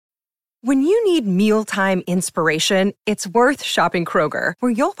When you need mealtime inspiration, it's worth shopping Kroger,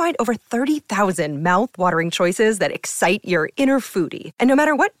 where you'll find over 30,000 mouth-watering choices that excite your inner foodie. And no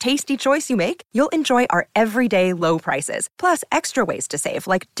matter what tasty choice you make, you'll enjoy our everyday low prices, plus extra ways to save,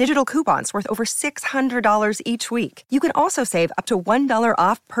 like digital coupons worth over $600 each week. You can also save up to $1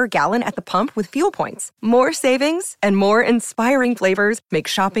 off per gallon at the pump with fuel points. More savings and more inspiring flavors make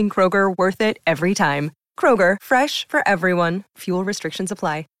shopping Kroger worth it every time. Kroger, fresh for everyone. Fuel restrictions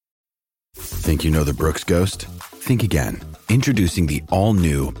apply. Think you know the Brooks Ghost? Think again. Introducing the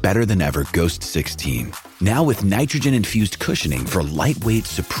all-new, better-than-ever Ghost 16. Now with nitrogen-infused cushioning for lightweight,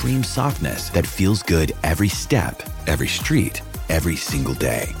 supreme softness that feels good every step, every street, every single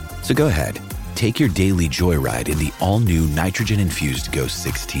day. So go ahead, take your daily joyride in the all-new nitrogen-infused Ghost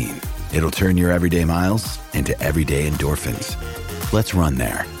 16. It'll turn your everyday miles into everyday endorphins. Let's run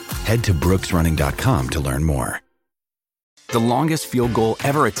there. Head to brooksrunning.com to learn more. The longest field goal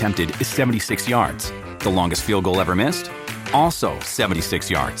ever attempted is 76 yards. The longest field goal ever missed? Also 76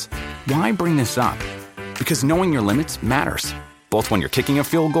 yards. Why bring this up? Because knowing your limits matters, both when you're kicking a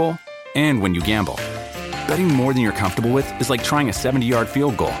field goal and when you gamble. Betting more than you're comfortable with is like trying a 70-yard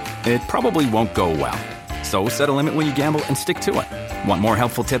field goal. It probably won't go well. So set a limit when you gamble and stick to it. Want more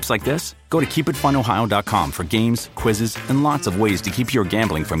helpful tips like this? Go to keepitfunohio.com for games, quizzes, and lots of ways to keep your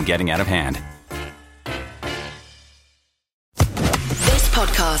gambling from getting out of hand.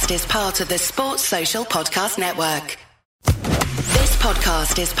 Podcast is part of the Sports Social Podcast Network. This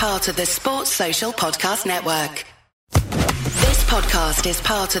podcast is part of the Sports Social Podcast Network. This podcast is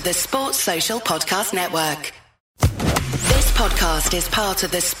part of the Sports Social Podcast Network. This podcast is part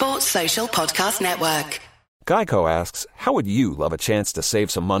of the Sports Social Podcast Network. Geico asks, how would you love a chance to save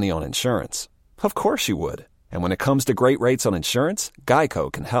some money on insurance? Of course you would. And when it comes to great rates on insurance,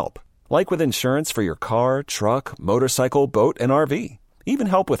 Geico can help. Like with insurance for your car, truck, motorcycle, boat, and RV. Even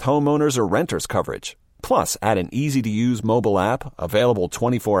help with homeowners or renters coverage. Plus, add an easy-to-use mobile app, available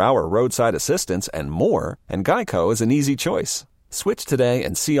 24-hour roadside assistance, and more, and Geico is an easy choice. Switch today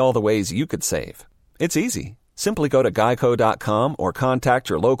and see all the ways you could save. It's easy. Simply go to geico.com or contact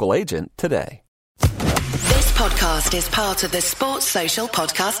your local agent today. This podcast is part of the Sports Social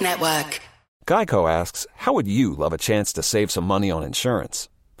Podcast Network. Geico asks, how would you love a chance to save some money on insurance?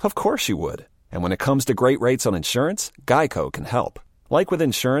 Of course you would. And when it comes to great rates on insurance, Geico can help. Like with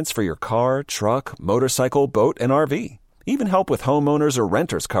insurance for your car, truck, motorcycle, boat, and RV. Even help with homeowners or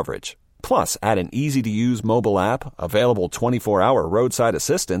renters coverage. Plus, add an easy-to-use mobile app, available 24-hour roadside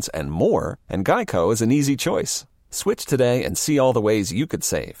assistance, and more, and Geico is an easy choice. Switch today and see all the ways you could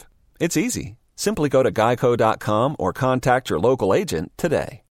save. It's easy. Simply go to geico.com or contact your local agent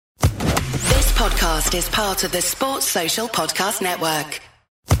today. This podcast is part of the Sports Social Podcast Network.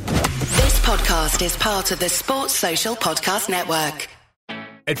 This podcast is part of the Sports Social Podcast Network.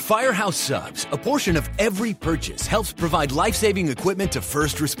 At Firehouse Subs, a portion of every purchase helps provide life-saving equipment to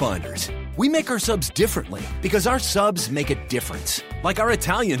first responders. We make our subs differently because our subs make a difference. Like our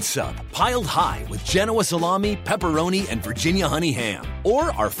Italian sub, piled high with Genoa salami, pepperoni, and Virginia honey ham.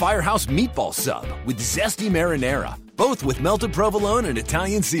 Or our Firehouse meatball sub with zesty marinara, both with melted provolone and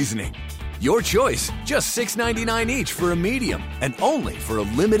Italian seasoning. Your choice, just $6.99 each for a medium, and only for a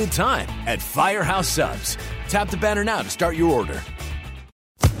limited time at Firehouse Subs. Tap the banner now to start your order.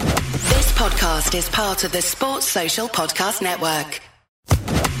 This podcast is part of the Sports Social Podcast Network.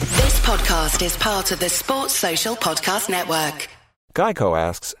 This podcast is part of the Sports Social Podcast Network. Geico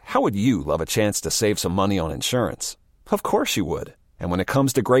asks, how would you love a chance to save some money on insurance? Of course you would. And when it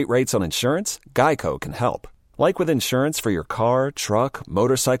comes to great rates on insurance, Geico can help. Like with insurance for your car, truck,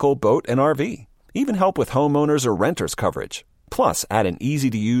 motorcycle, boat, and RV. Even help with homeowners or renters coverage. Plus, add an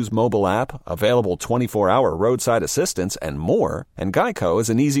easy-to-use mobile app, available 24-hour roadside assistance, and more, and Geico is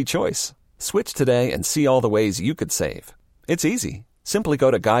an easy choice. Switch today and see all the ways you could save. It's easy. Simply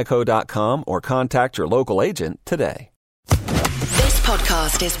go to geico.com or contact your local agent today. This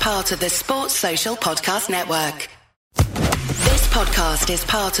podcast is part of the Sports Social Podcast Network. This podcast is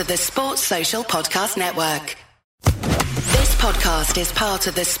part of the Sports Social Podcast Network. This podcast is part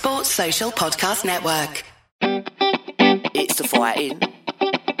of the Sports Social Podcast Network. It's the fighting.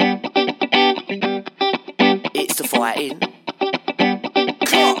 It's the fighting.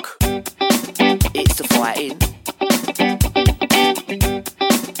 Clock. It's the fighting.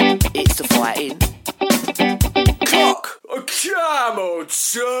 It's the fighting. Clock. Come on,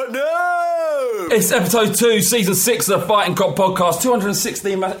 son. No! It's episode 2, season 6 of the Fighting Cock podcast.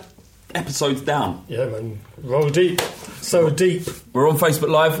 216 episodes down. Yeah, man. Roll deep. So deep. We're on Facebook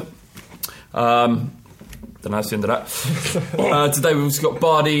Live. Don't know how to end of that. Today we've also got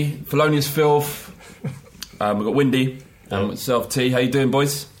Bardi, Felonious Filth. We've got Windy, and myself, T. How you doing,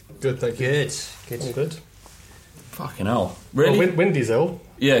 boys? Good, thank you. Good. All good. Fucking hell. Really? Windy's ill.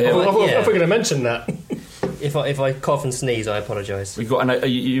 Yeah. I thought we were going to mention that. If I cough and sneeze, I apologise. We've got.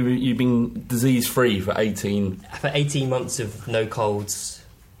 You've been disease free for 18. For 18 months of no colds,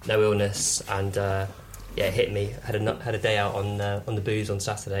 no illness, and it hit me. I had a day out on the booze on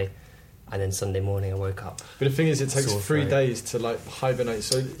Saturday, and then Sunday morning I woke up. But the thing is, it takes Sore 3 throat. days to like hibernate.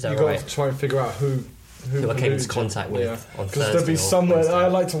 So you've got right? to try and figure out who I came into contact with on Thursday. Because there'll be or somewhere. Wednesday. I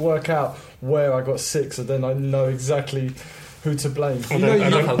like to work out where I got sick, so then I know exactly who to blame.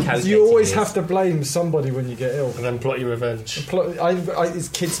 You always have to blame somebody when you get ill. And then plot your revenge. It's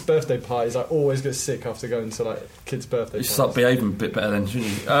kids' birthday parties. I always get sick after going to like kids' birthday You parties. start behaving a bit better then,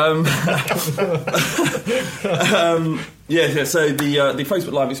 shouldn't you? So the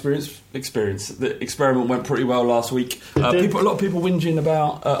Facebook Live experience, the experiment went pretty well last week. A lot of people whinging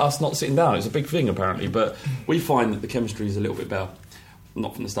about us not sitting down. It's a big thing apparently, but we find that the chemistry is a little bit better.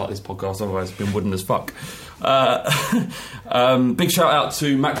 Not from the start of this podcast, otherwise it's been wooden as fuck. Big shout out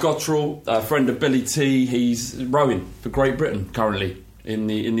to Matt Gottrell, a friend of Billy T. He's rowing for Great Britain currently in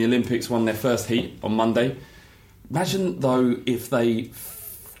the Olympics, won their first heat on Monday. Imagine though if they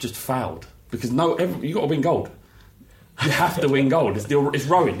just failed, because you got to win gold. You have to win gold. It's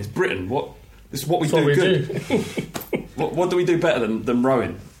rowing. It's Britain. This is what we do good. What do we do better than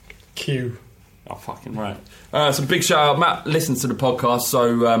rowing? Q. Oh, fucking right. So big shout out. Matt listens to the podcast,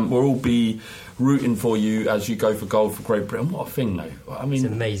 so we'll all be rooting for you as you go for gold for Great Britain. What a thing, though. I mean,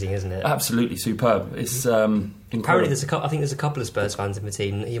 it's amazing, isn't it? Absolutely superb. It's incredible. Apparently, I think there's a couple of Spurs fans in the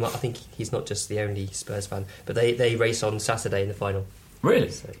team. I think he's not just the only Spurs fan, but they race on Saturday in the final. Really?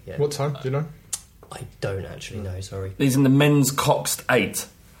 So, yeah. What time? Do you know? I don't actually know. Sorry. He's in the men's Coxed 8.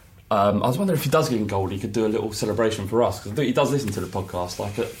 I was wondering if he does get in gold, he could do a little celebration for us, because he does listen to the podcast,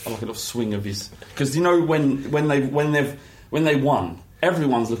 like a little swing of his. Because you know when they won,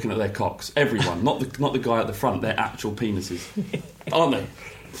 everyone's looking at their cocks. Everyone, not the guy at the front. Their actual penises, aren't they?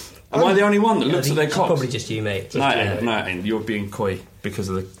 Am I the only one that looks at their cocks? Probably just you, mate. No, it ain't. You're being coy because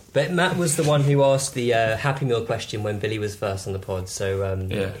of the. But Matt was the one who asked the Happy Meal question when Billy was first on the pod,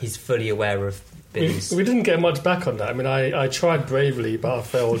 so he's fully aware of. We didn't get much back on that. I mean, I tried bravely, but I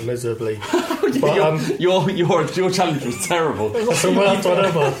failed miserably. But, your challenge was terrible. So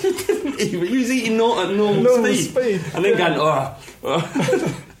whatever. He was eating at normal speed. And then going,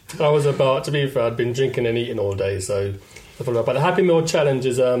 I was about, to be fair, I'd been drinking and eating all day, so I thought about. But the Happy Meal challenge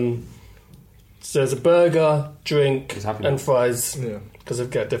is so there's a burger, drink, and fries. Yeah. Because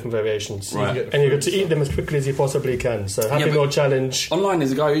they've got different variations. Right. And you get to eat them as quickly as you possibly can. So Happy Meal challenge. Online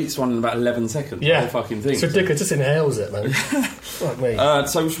there's a guy who eats one in about 11 seconds. Yeah. The whole fucking thing. It's ridiculous. Just inhales it, man. Fuck me.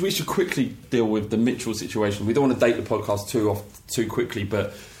 So we should quickly deal with the Mitchell situation. We don't want to date the podcast too quickly,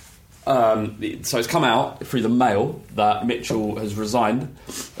 but so it's come out through the Mail that Mitchell has resigned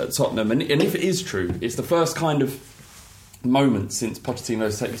at Tottenham. And if it is true, it's the first kind of moment since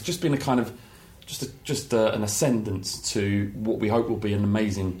Pochettino's taken. It's just been a kind of an ascendance to what we hope will be an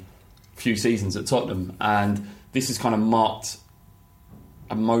amazing few seasons at Tottenham, and this has kind of marked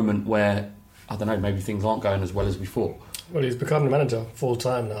a moment where I don't know, maybe things aren't going as well as we thought. Well, he's become the manager full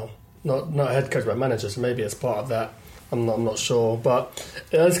time now, not a head coach but manager, so maybe it's part of that. I'm not sure, but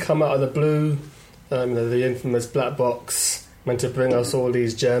it has come out of the blue. The infamous black box meant to bring us all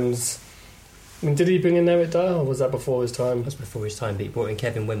these gems. I mean, did he bring in Eric Dyer, or was that before his time? That was before his time, but he brought in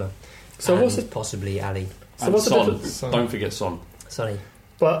Kevin Wimmer. So what's it? Possibly Ali. So what's the difference? Son. Don't forget Son. Sonny.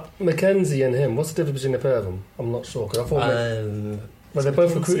 But Mackenzie and him, what's the difference between the pair of them? I'm not sure. Cause I thought were they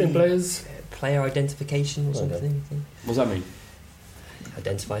both recruiting players? Player identification or something. What does that mean?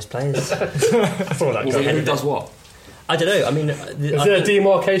 Identifies players. That's all that goes. Who does what? I don't know. I mean, is there a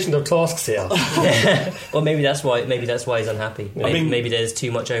demarcation of tasks here? Yeah. Well, maybe that's why. Maybe that's why he's unhappy. Maybe there's too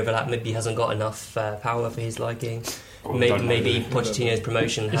much overlap. Maybe he hasn't got enough power for his liking. Maybe Pochettino's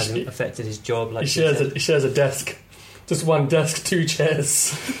promotion hasn't affected his job. Like he shares a desk. Just one desk, 2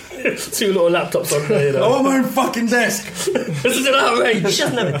 chairs, 2 little laptops on there. You know. I want my own fucking desk. This is an outrage. He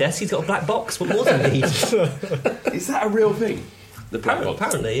doesn't have a desk. He's got a black box. What more do you need? Is that a real thing? The black box?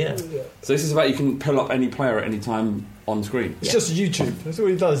 Apparently, yeah. So this is about you can pull up any player at any time on screen. It's just YouTube. That's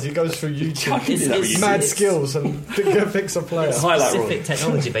what he does. He goes through YouTube. It's mad skills and fix a player. Specific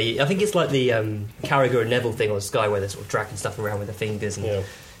technology. But I think it's like the Carragher and Neville thing on Sky, where they're sort of dragging stuff around with their fingers. And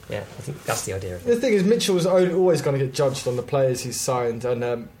yeah, I think that's the idea of it. The thing is, Mitchell's always going to get judged on the players he's signed,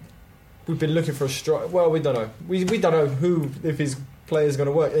 and we've been looking for a strike. Well, we don't know. We don't know if his player's going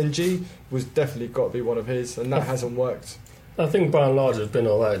to work. NG was definitely got to be one of his, and that hasn't worked. I think by and large have been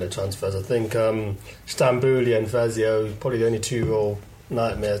alright in the transfers. I think Stambouli and Fazio probably the only 2 real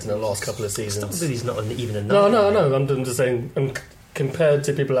nightmares in the last couple of seasons. Stambuli's not even a nightmare. No. I'm just saying. compared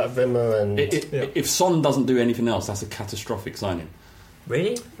to people like Wimmer and... If Son doesn't do anything else, that's a catastrophic signing.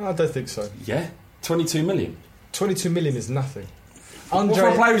 Really? I don't think so. Yeah? 22 million? 22 million is nothing. Andre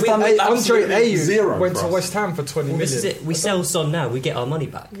Ayew went to West Ham for 20 million. This is it. We sell Son now, we get our money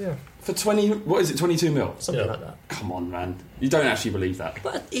back. Yeah. For 22 mil? Something like that. Come on, man. You don't actually believe that.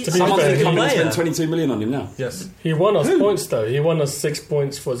 But someone's going to come and spend 22 million on him now. Yes. He won us points, though. He won us 6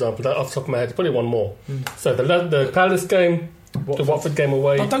 points, for example. That, off the top of my head, he probably won more. So the Palace game, the Watford game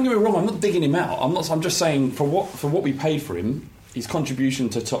away... But don't get me wrong, I'm not digging him out. I'm just saying, for what we paid for him, his contribution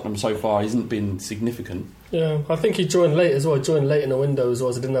to Tottenham so far hasn't been significant. Yeah, I think he joined late as well. He joined late in the window as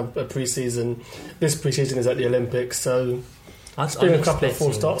well, so he didn't have a pre-season. This pre-season is at the Olympics, so it's been a couple of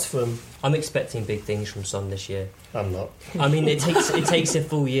full starts for him. I'm expecting big things from Son this year. I'm not. I mean, it takes a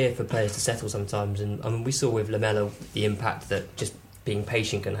full year for players to settle sometimes, and I mean, we saw with Lamela the impact that just being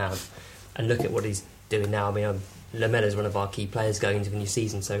patient can have. And look at what he's doing now. I mean, Lamela's one of our key players going into the new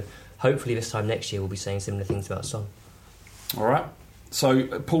season, so hopefully this time next year we'll be saying similar things about Son. All right.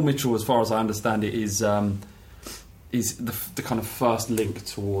 So Paul Mitchell, as far as I understand it, is the kind of first link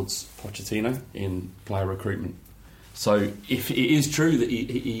towards Pochettino in player recruitment. So if it is true that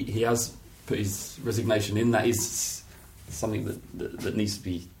he has put his resignation in, that is something that needs to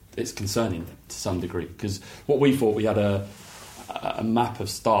be, it's concerning to some degree, because what we thought, we had a map of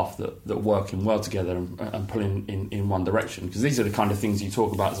staff that working well together and pulling in one direction, because these are the kind of things you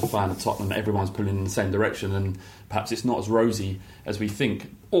talk about as a fan of Tottenham. Everyone's pulling in the same direction, and perhaps it's not as rosy as we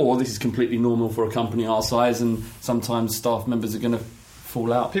think, or this is completely normal for a company our size, and sometimes staff members are going to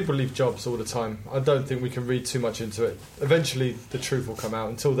fall out. People leave jobs all the time. I don't think we can read too much into it. Eventually the truth will come out.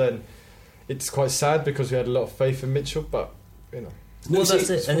 Until then, it's quite sad, because we had a lot of faith in Mitchell, but you know. Well, that's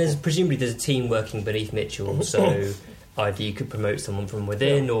it. And presumably there's a team working beneath Mitchell, so either you could promote someone from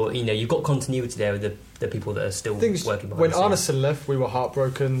within, or you've got continuity there with the people that are still working behind the when scenes. Arneson left, we were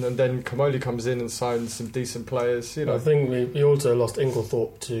heartbroken, and then Kamoli comes in and signs some decent players. I think we also lost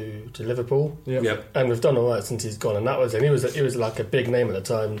Inglethorpe to Liverpool. Yep. And we've done all right since he's gone, and that was it. He was like a big name at the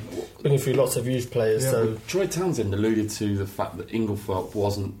time, bringing through lots of youth players. Yeah. So Troy Townsend alluded to the fact that Inglethorpe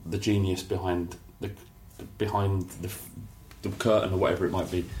wasn't the genius behind the curtain or whatever it might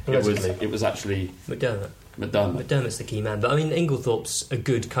be. It was actually McDermott's the key man, but I mean, Inglethorpe's a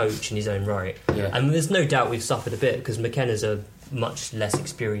good coach in his own right, and there's no doubt we've suffered a bit because McKenna's a much less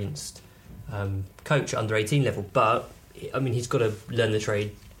experienced coach at under 18 level, but I mean, he's got to learn the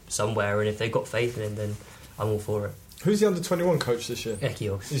trade somewhere, and if they've got faith in him, then I'm all for it. Who's the under 21 coach this year?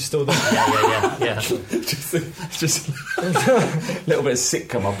 Ekios. He's still there. Yeah. just a little bit of sick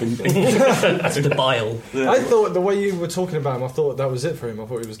come up in the bile. I thought the way you were talking about him, I thought that was it for him. I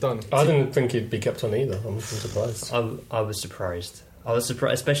thought he was done. I didn't think he'd be kept on either. I'm surprised. I was surprised.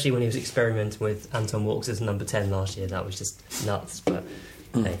 Especially when he was experimenting with Anton Walks as number 10 last year. That was just nuts. But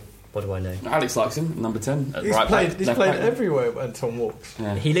hey, what do I know? Alex likes him, number 10. He's played everywhere, Anton Walks.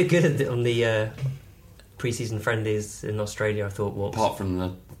 Yeah. He looked good on the pre-season friendlies in Australia, I thought. Apart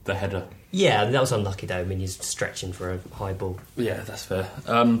from the header. Yeah, that was unlucky though. I mean, he's stretching for a high ball. Yeah, that's fair.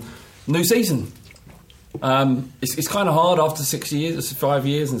 New season. It's kind of hard after 5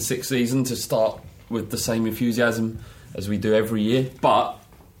 years and 6 seasons to start with the same enthusiasm as we do every year. But,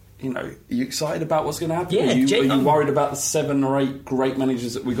 are you excited about what's going to happen? Yeah, are you worried about the 7 or 8 great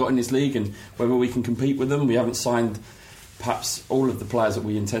managers that we got in this league and whether we can compete with them? We haven't signed perhaps all of the players that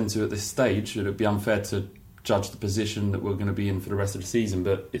we intend to at this stage. It would be unfair to judge the position that we're going to be in for the rest of the season,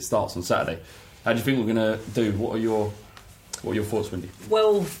 but it starts on Saturday. How do you think we're going to do? What are your thoughts, Wendy?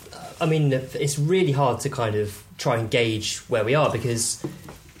 Well, I mean, it's really hard to kind of try and gauge where we are because,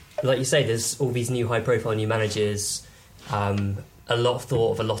 like you say, there's all these new high-profile new managers, a lot of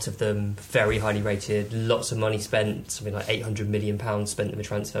thought of a lot of them, very highly rated, lots of money spent, something like £800 million spent in the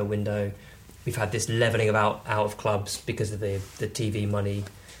transfer window. We've had this levelling out of clubs because of the TV money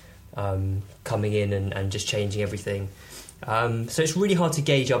coming in and just changing everything. So it's really hard to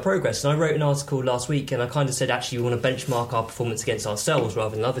gauge our progress. And I wrote an article last week and I kind of said, actually, we want to benchmark our performance against ourselves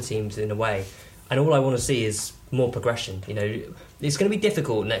rather than other teams in a way. And all I want to see is more progression. It's going to be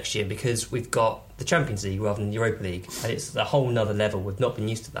difficult next year because we've got the Champions League rather than the Europa League. And it's a whole nother level. We've not been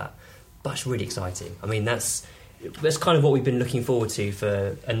used to that. But it's really exciting. I mean, that's kind of what we've been looking forward to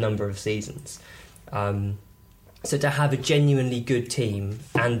for a number of seasons. So to have a genuinely good team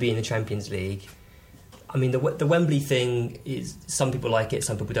and be in the Champions League, I mean, the Wembley thing is, some people like it,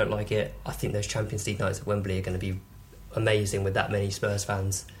 some people don't like it. I think those Champions League nights at Wembley are going to be amazing with that many Spurs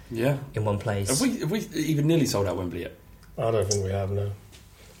fans in one place. Have we even nearly sold out Wembley yet? I don't think we have, no.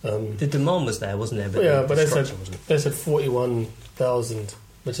 The demand was there, wasn't there? But but they said 41,000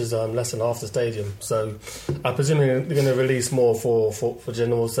 which is less than half the stadium. So I presume they're going to release more for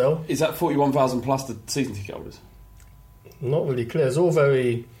general sale. Is that 41,000 plus the season ticket holders? Not really clear. It's all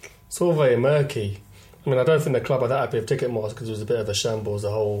very murky. I mean, I don't think the club are that happy with Ticketmaster because it was a bit of a shambles, the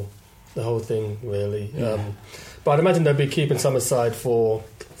whole thing, really. Yeah. But I'd imagine they'll be keeping some aside for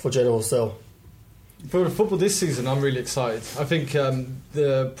general sale. For the football this season, I'm really excited. I think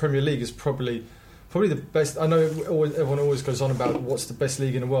the Premier League is probably the best. I know everyone always goes on about what's the best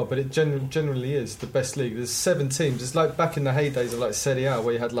league in the world, but it generally is the best league. There's 7 teams. It's like back in the heydays of like Serie A,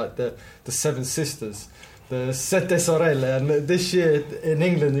 where you had like the 7 sisters, the Sette Sorelle, and this year in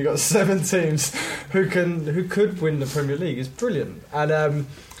England you got 7 teams who could win the Premier League. It's brilliant, and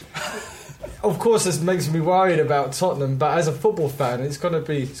of course this makes me worried about Tottenham. But as a football fan, it's gonna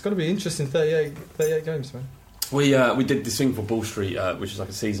be interesting. 38 games, man. We did this thing for Ball Street, which is like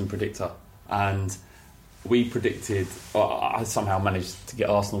a season predictor. And we predicted, I somehow managed to get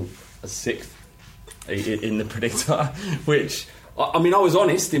Arsenal as 6th in the predictor, which, I mean, I was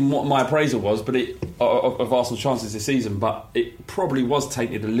honest in what my appraisal was, but of Arsenal's chances this season, but it probably was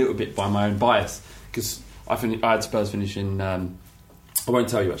tainted a little bit by my own bias, because I had Spurs finishing, I won't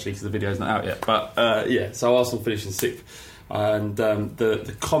tell you actually because the video's not out yet, but so Arsenal finished in 6th. And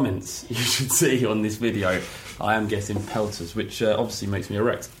the comments you should see on this video, I am getting pelters, which obviously makes me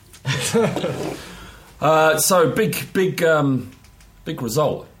erect. So big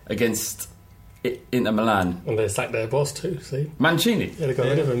result against Inter Milan. And they sacked their boss too, see? Mancini? Yeah, they got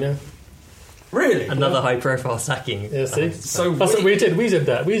rid of him, yeah. Really? Another high-profile sacking. Yeah, see? So that's what we did,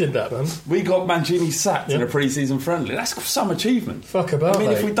 man. We got Mancini sacked in a pre-season friendly. That's some achievement. Fuck about, I mean,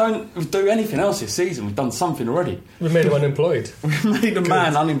 mate. if we don't do anything else this season, we've done something already. We made him unemployed. We've made a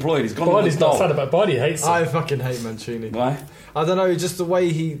man unemployed. He's gone. Barney's not sad about Barney hates him. I fucking hate Mancini. Why? I don't know, just the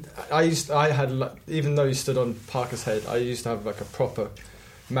way I had, like, even though he stood on Parker's head, I used to have like a proper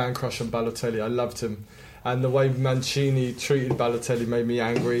man crush on Balotelli. I loved him. And the way Mancini treated Balotelli made me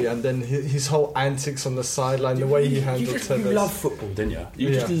angry. And then his whole antics on the sideline, the way he handled Tevez. You love football, didn't you? You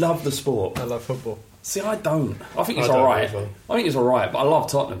just love the sport. I love football. See, I don't. I think it's alright. I think it's alright, but I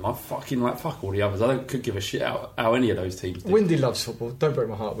love Tottenham. I fucking fuck all the others. I could give a shit how any of those teams do. Windy loves football. Don't break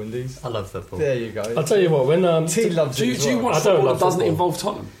my heart, Windy. I love football. There you go. I'll tell you what, when T loves do it as you well. watch football that doesn't involve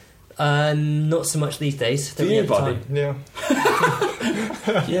Tottenham? Not so much these days. Do you, buddy? Yeah.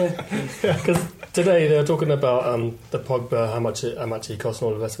 Yeah. Because today they were talking about the Pogba, how much he costs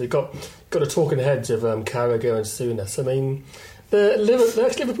and all the rest of it. Got the talking heads of Carragher and Souness. I mean, the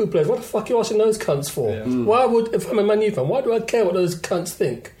ex-Liverpool players, what the fuck are you asking those cunts for? Yeah. Why would, if I'm a Man U fan, why do I care what those cunts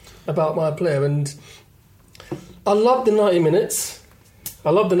think about my player? And I love the 90 minutes.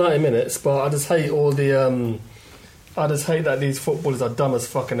 But I just hate all the... I just hate that these footballers are dumb as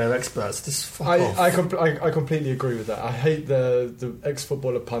fuck and they're experts. Just fuck off. I completely agree with that. I hate the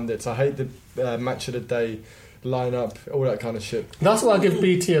ex-footballer pundits. I hate the match of the day line-up, all that kind of shit. That's why I give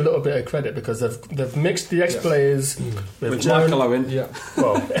BT a little bit of credit, because they've mixed the ex-players with Michael Owen. Yeah.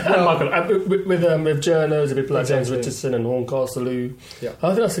 Well, with journos and people like James Richardson and Horncastle. Yeah. I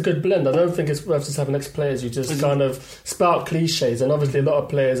think that's a good blend. I don't think it's worth just having ex-players. You just kind of spout cliches, and obviously a lot of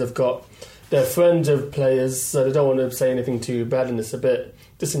players have got... They're friends of players, so they don't want to say anything too bad, and it's a bit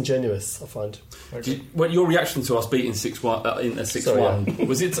disingenuous, I find. Okay. Your reaction to us beating 6-1 in a 6-1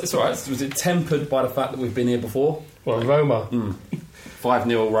 was it? Sorry, was it tempered by the fact that we've been here before? Well, Roma.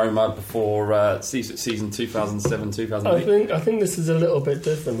 5-0 Roma before season 2007-2008. I think this is a little bit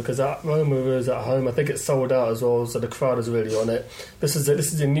different because Roma was at home. I think it's sold out as well, so the crowd is really on it. This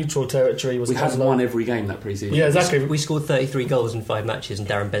is in neutral territory. We had won every game that pre-season. Yeah, exactly. We scored 33 goals in 5 matches, and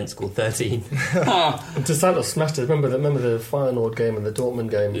Darren Bent scored 13. And Santos smashed it. Remember the Feyenoord game and the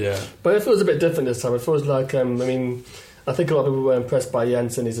Dortmund game. Yeah, but it feels a bit different this time. It feels like I think a lot of people were impressed by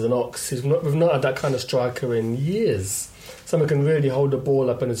Janssen. He's an ox. We've not had that kind of striker in years. Someone can really hold the ball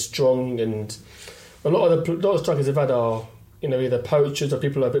up and is strong, and a lot of strikers have had are either poachers or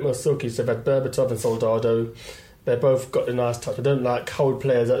people who are a bit more silky. So they've had Berbatov and Soldado. They've both got a nice touch. They don't hold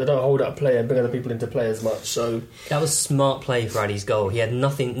players. They don't hold up play and bring other people into play as much. So that was smart play for Addy's goal. He had no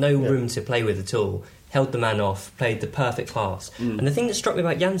room to play with at all. Held the man off, played the perfect pass. And the thing that struck me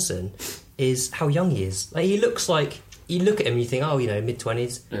about Janssen is how young he is. Like, he looks like. You look at him and you think,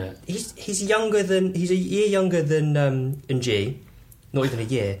 mid-20s. Yeah. He's a year younger than Ng, not even a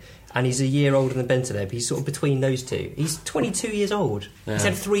year, and he's a year older than Bentaleb. He's sort of between those two. He's 22 years old. Yeah. He's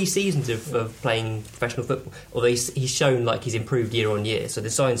had 3 seasons of playing professional football, although he's shown like he's improved year on year, so the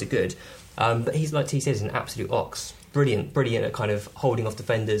signs are good. But he's, like T says, an absolute ox. brilliant at kind of holding off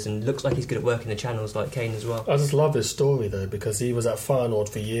defenders, and looks like he's good at working the channels like Kane as well. I just love his story though, because he was at Feyenoord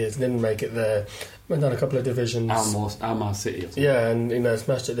for years and didn't make it there. Went down a couple of divisions. Almar City or something. Yeah, and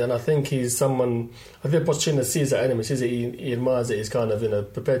smashed it there. And I think he's someone. I think Pochettino sees that in him. He sees it. He admires it. He's kind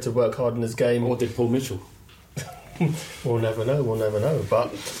of prepared to work hard in his game. Or did Paul Mitchell? We'll never know. But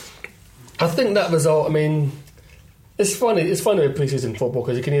I think that result. I mean, it's funny. It's funny with pre-season football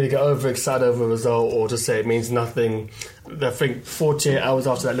because you can either get overexcited over a result or just say it means nothing. I think 48 hours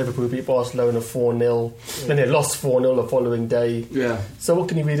after that, Liverpool beat Barcelona 4-0. Then they lost 4-0 the following day. Yeah. So what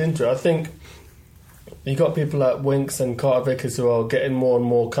can you read into it? I think you got people like Winks and Carter Vickers who are getting more and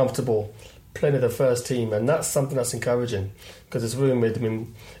more comfortable playing with the first team, and that's something that's encouraging because it's rumoured.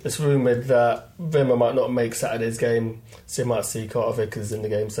 It's rumoured that Wimmer might not make Saturday's game, so you might see Carter Vickers in the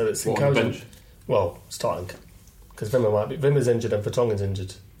game. So it's encouraging. Bench? Well, starting because Wimmer's injured and Vertonghen's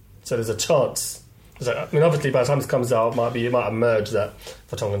injured, so there's a chance. Obviously, by the time this comes out, it might emerge that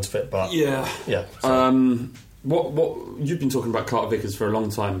Vertonghen's fit. But yeah. So. What you've been talking about Carter Vickers for a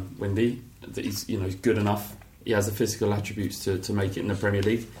long time, Wendy. That he's good enough. He has the physical attributes to make it in the Premier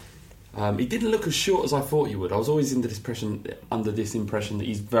League. He didn't look as short as I thought he would. I was always under this impression that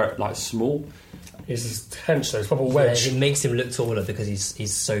he's very small. He's hench, though. He's proper wedge. Yeah, it makes him look taller because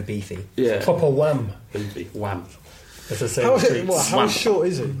he's so beefy. Yeah, proper wham. Beefy wham. How short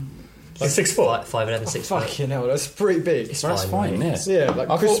is he? Like 6 foot? 5'11", 6 foot. Fucking hell, that's pretty big. That's fine, yeah. Yeah, like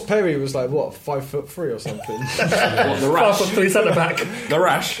Chris Perry was like, 5'3" or something. The Rash. 5'3" centre back. The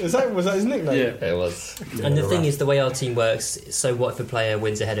Rash. Was that his nickname? Yeah, it was. And the thing is, the way our team works, so what if a player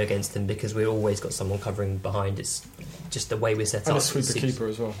wins a header against them because we've always got someone covering behind. It's just the way we're set up. And a sweeper keeper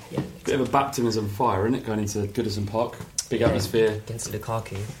as well. Yeah, Bit of a baptism of fire, isn't it, going into Goodison Park? Big atmosphere. Against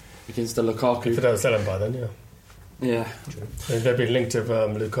Lukaku. Lukaku. If they don't sell him by then, yeah. Yeah. They've been linked to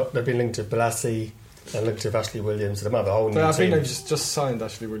they've been linked to Balassi and linked to Ashley Williams. So they might have a whole new team. I think they've just signed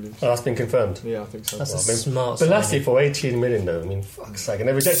Ashley Williams. Oh, that's been confirmed? Yeah, I think so. That's smart Balassi for 18 million though. I mean, fuck's sake. And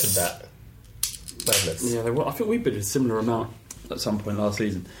they rejected that. Madness. Yeah, I think we bid a similar amount at some point last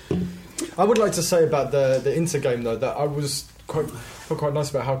season. I would like to say about the Inter game though that I was quite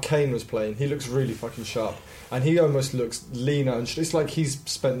nice about how Kane was playing. He looks really fucking sharp. And he almost looks leaner. And it's like he's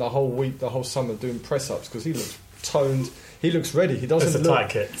spent the whole summer doing press-ups because he looks toned. He looks ready. He doesn't look.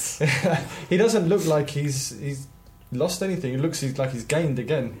 Kits. He doesn't look like he's lost anything. He looks like he's gained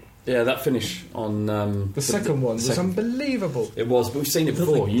again. Yeah, that finish on the second one was unbelievable. It was, but we've seen it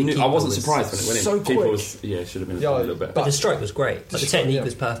before. I wasn't surprised when it went in. So quick. Should have been a little bit. But the strike was great. Like, the technique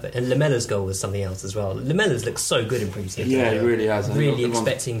was perfect, and Lamella's goal was something else as well. Lamella's looked so good in pre-season. Yeah, he really has. Really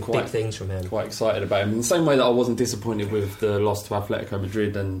expecting big things from him. Quite excited about him. In the same way that I wasn't disappointed with the loss to Atletico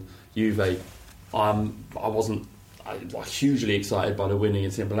Madrid and Juve, I wasn't hugely excited by the win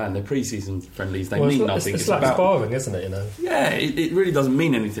against Milan. They're pre-season friendlies. They mean nothing. It's like sparring, isn't it? Yeah, it really doesn't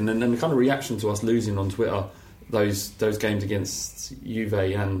mean anything. And the kind of reaction to us losing on Twitter, those games against Juve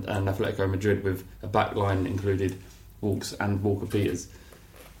and Atletico Madrid with a back line included Walks and Walker Peters.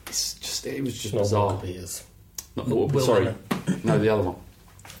 It was just bizarre. Walker Peters. Not Walker, sorry. No, the other one.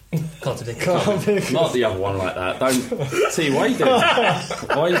 Contradiction. Not the other one like that. Don't see why are you doing that?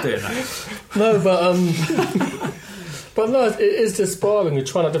 Why are you doing that? No, but no, it is just sparring. You're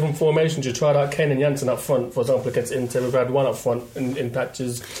trying out different formations. You tried out Kane and Janssen up front, for example, against Inter. We've had one up front in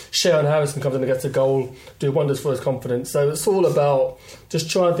patches. Sharon Harrison comes in and gets a goal, do wonders for his confidence. So it's all about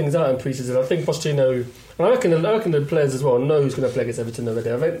just trying things out in pre-season. I think Pochettino, and I reckon the players as well, know who's going to play against Everton already.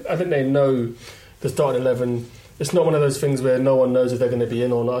 I think they know the starting 11. It's not one of those things where no one knows if they're going to be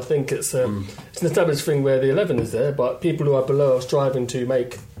in or not. I think it's an established thing where the 11 is there, but people who are below are striving to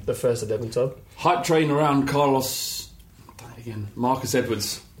make the first 11 sub. Hype train around Marcus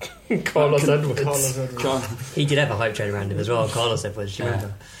Edwards. Carlos Edwards. He did have a hype train around him as well, Carlos Edwards, do you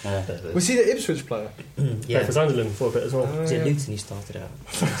remember? Yeah. Was he the Ipswich player? Yeah, for Sunderland for a bit as well. Was it Luton he started out?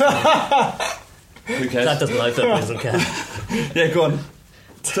 Who cares? That doesn't like football, doesn't care. Yeah, go on.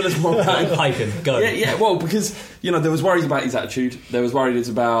 Tell us more about him. Hype him, go. Yeah, well, because, there was worries about his attitude. There was worries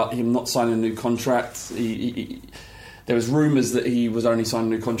about him not signing a new contract. There was rumours that he was only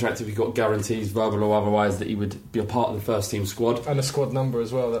signing a new contract if he got guarantees, verbal or otherwise, that he would be a part of the first team squad. And a squad number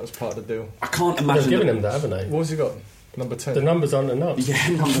as well, that was part of the deal. I can't imagine... They've given him that, haven't they? What has he got? Number 10? The numbers aren't enough. Yeah,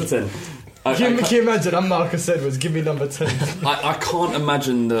 number 10. Can you imagine? I'm Marcus Edwards, give me number 10. I can't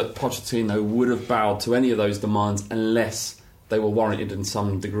imagine that Pochettino would have bowed to any of those demands unless they were warranted in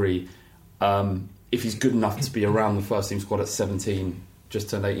some degree. If he's good enough to be around the first team squad at 17, just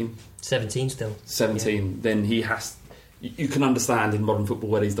turned 18. 17 still. 17, then he you can understand in modern football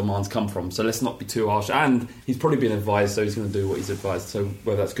where these demands come from. So let's not be too harsh. And he's probably been advised, so he's going to do what he's advised. So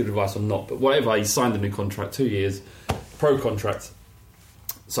whether that's good advice or not, but whatever, he signed a new contract, 2 years, pro contract.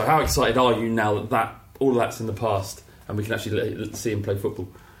 So how excited are you now that all of that's in the past and we can actually see him play football?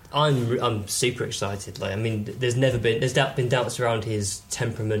 I'm super excited. Like, I mean, there's been doubts around his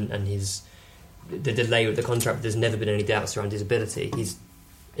temperament and the delay with the contract. But there's never been any doubts around his ability. He's,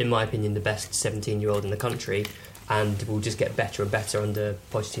 in my opinion, the best 17-year-old in the country, and will just get better and better under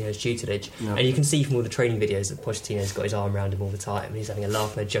Pochettino's tutelage. Yeah. And you can see from all the training videos that Pochettino's got his arm around him all the time, and he's having a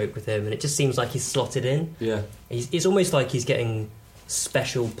laugh and a joke with him, and it just seems like he's slotted in. Yeah, it's almost like he's getting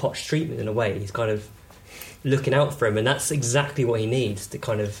special Poch treatment in a way. He's kind of looking out for him, and that's exactly what he needs to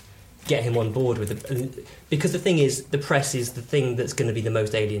kind of get him on board with it. Because the thing is, the press is the thing that's going to be the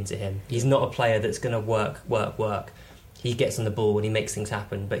most alien to him. He's not a player that's going to work. He gets on the ball and he makes things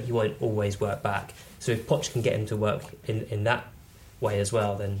happen, but he won't always work back. So if Poch can get him to work in that way as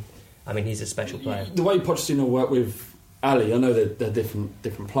well, then, I mean, he's a special player. The way Pochettino worked with Ali, I know they're different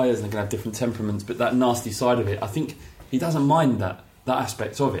players and they're going to have different temperaments, but that nasty side of it, I think he doesn't mind that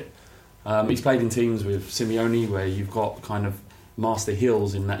aspect of it. He's played in teams with Simeone where you've got kind of master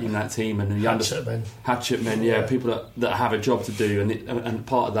heels in that team, and hatchet men, yeah, people that have a job to do, and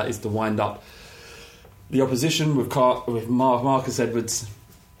part of that is to wind up the opposition with Marcus Edwards.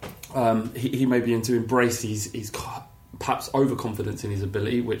 He may be into embrace. He's got perhaps overconfidence in his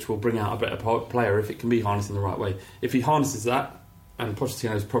ability, which will bring out a better player if it can be harnessed in the right way. If he harnesses that, and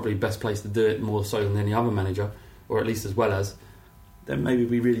Pochettino is probably best placed to do it more so than any other manager, or at least as well as, then maybe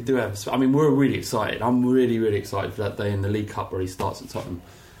we really do have... I mean, we're really excited. I'm really, really excited for that day in the League Cup where he starts at Tottenham.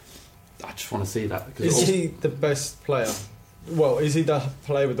 I just want to see that. Is he the best player? Well, is he the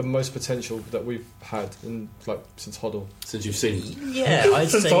player with the most potential that we've had since Hoddle? Since you've seen? Yeah, I'd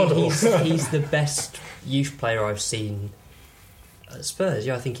say he's the best youth player I've seen at Spurs.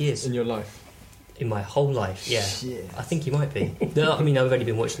 Yeah, I think he is. In your life? In my whole life, yeah. Shit. I think he might be. I mean, I've only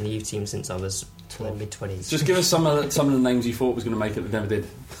been watching the youth team since I was mid-20s. Just give us some of the names you thought was going to make it but never did.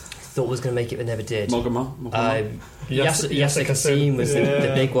 Thought was going to make it but never did. Mogama. Yasser Kassim was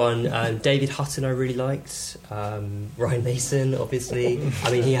the big one. David Hutton I really liked. Ryan Mason, obviously.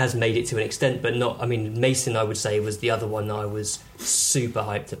 I mean, he has made it to an extent, but not... I mean, Mason, I would say, was the other one that I was super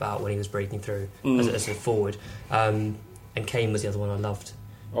hyped about when he was breaking through as a forward. And Kane was the other one I loved.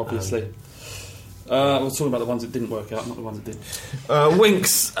 Obviously. I was talking about the ones that didn't work out, not the ones that did.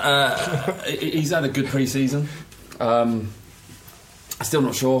 Winks, he's had a good pre-season. I'm still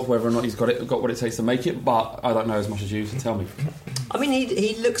not sure whether or not he's got what it takes to make it, but I don't know as much as you, so tell me. I mean,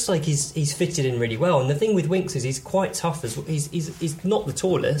 he looks like he's fitted in really well, and the thing with Winks is he's quite tough. He's not the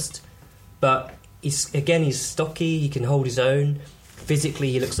tallest, but he's stocky, he can hold his own.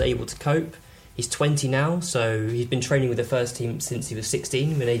 Physically, he looks able to cope. He's 20 now, so he's been training with the first team since he was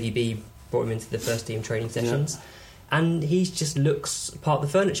 16 when AVB brought him into the first team training sessions, and he just looks part of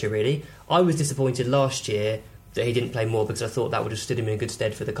the furniture, really. I was disappointed last year that he didn't play more because I thought that would have stood him in good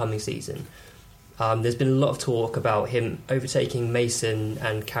stead for the coming season. There's been a lot of talk about him overtaking Mason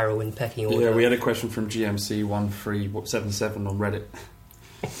and Carroll in pecking order. Yeah, we had a question from GMC1377 on Reddit.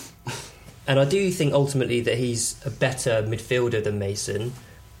 And I do think ultimately that he's a better midfielder than Mason,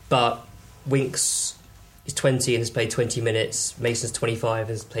 but Winks is 20 and has played 20 minutes. Mason's 25 and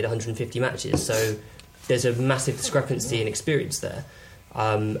has played 150 matches. So there's a massive discrepancy in experience there.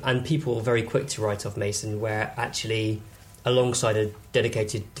 And people are very quick to write off Mason, where actually, alongside a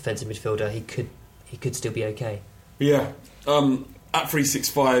dedicated defensive midfielder, he could still be okay. Yeah. At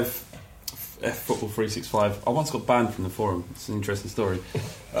 365, Football 365, I once got banned from the forum. It's an interesting story.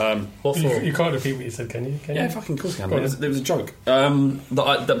 What forum? You can't repeat what you said, can you? Yeah, fucking course I can. There was a joke.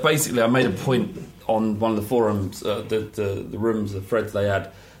 That basically I made a point on one of the forums, the rooms, the threads they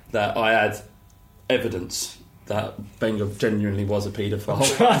had, that I had evidence that Wenger genuinely was a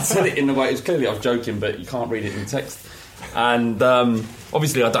paedophile. I said it in a way, it was clearly I was joking, but you can't read it in text. And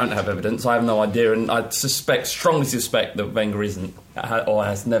obviously I don't have evidence, I have no idea, and I strongly suspect that Wenger isn't or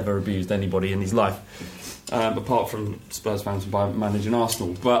has never abused anybody in his life, apart from Spurs fans by managing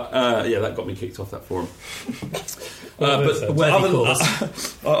Arsenal. But that got me kicked off that forum. But other than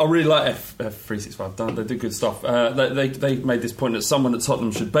that, I really like F365. They do good stuff. They made this point that someone at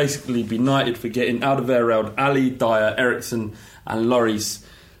Tottenham should basically be knighted for getting Alderweireld, Ali, Dyer, Ericsson and Lloris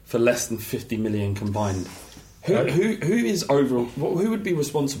for less than 50 million combined. Who is over? Who would be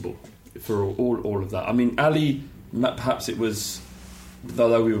responsible for all of that? I mean, Ali, perhaps it was,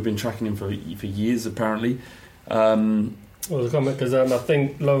 although we've been tracking him for years apparently. Well, because I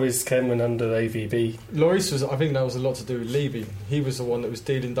think Lloris came in under AVB. Lloris I think that was a lot to do with Levy. He was the one that was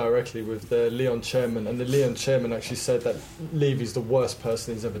dealing directly with the Lyon chairman, and the Lyon chairman actually said that Levy's the worst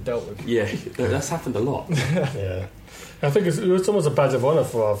person he's ever dealt with. Yeah, that's happened a lot. Yeah. I think it's almost a badge of honour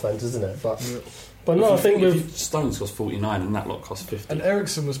for our fans, isn't it? But no, I think Stones cost 49 and that lot cost 50. And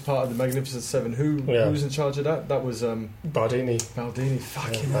Ericsson was part of the Magnificent Seven. Who was in charge of that? That was Baldini.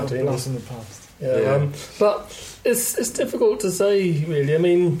 Fucking hell, blast in the past. Yeah. But it's difficult to say, really. I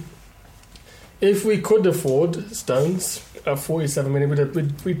mean, if we could afford Stones at 47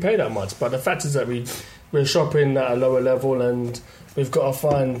 million, we'd pay that much. But the fact is that we're shopping at a lower level and we've got to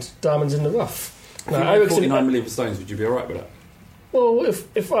find diamonds in the rough. If you had 49 million for Stones, would you be alright with that? Well,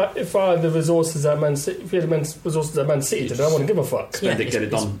 if I had the resources at Man City, if we had the resources at Man City, then I wouldn't give a fuck. Get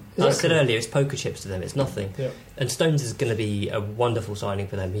it done. As I said earlier, it's poker chips to them. It's nothing. Yeah. And Stones is going to be a wonderful signing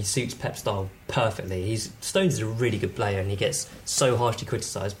for them. He suits Pep's style perfectly. Stones is a really good player, and he gets so harshly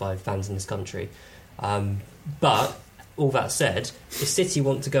criticised by fans in this country. But all that said, if City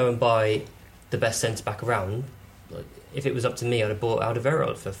want to go and buy the best centre back around, if it was up to me, I'd have bought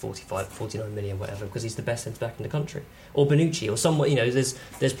Alderweireld for 45, 49 million, whatever, because he's the best centre back in the country. Or Bonucci, or someone.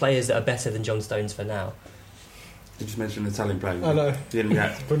 There's players that are better than John Stones for now. You just mentioned an Italian player. I know. Didn't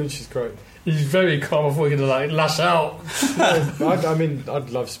react. Bonucci's great. He's very calm before you're going to lash out. I'd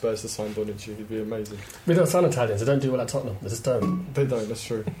love Spurs to sign Bonucci. He'd be amazing. We don't sign Italians. They don't do well at Tottenham. They just don't. They don't. That's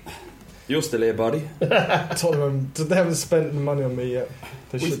true. You're still here, buddy. Tottenham. They haven't spent the money on me yet.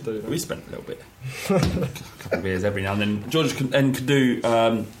 They should do. We spent a little bit. A couple of beers every now and then. George could do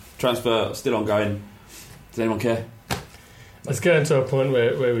transfer still ongoing. Does anyone care? It's getting to a point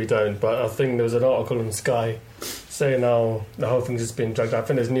where we don't. But I think there was an article in Sky saying now the whole thing's just been dragged out. I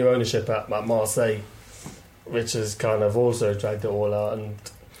think there's new ownership at Marseille, which has kind of also dragged it all out. And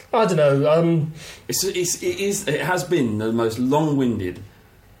I don't know. It has been the most long-winded,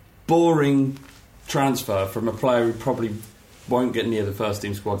 boring transfer from a player who probably won't get near the first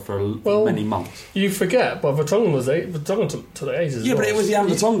team squad for many months. You forget, but Vertonghen to the ages. Yeah, but it was Jan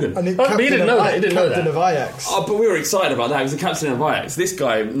Vertonghen. And he didn't know that. He didn't know that. Captain of Ajax. Oh, but we were excited about that. He was the captain of Ajax. This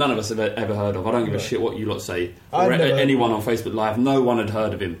guy, none of us have ever heard of. I don't give a shit what you lot say. Or anyone on Facebook Live, no one had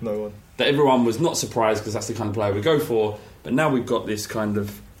heard of him. No one. That everyone was not surprised because that's the kind of player we go for. But now we've got this kind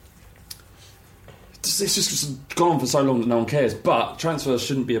of... It's just gone on for so long that no one cares. But transfers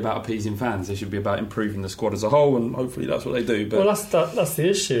shouldn't be about appeasing fans. They should be about improving the squad as a whole, and hopefully that's what they do. But that's the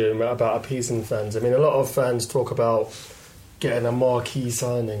issue about appeasing fans. I mean, a lot of fans talk about getting a marquee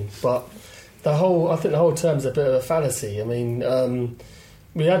signing, but I think the whole term's a bit of a fallacy. I mean,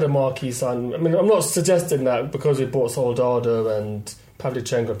 we had a marquee signing. I mean, I'm not suggesting that because we bought Soldado and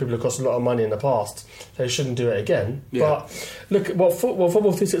Pavlyuchenko, people who cost a lot of money in the past, they shouldn't do it again. Yeah. But look, what Football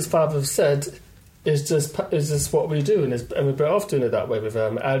 365 have said is just what we do, and we're better off doing it that way with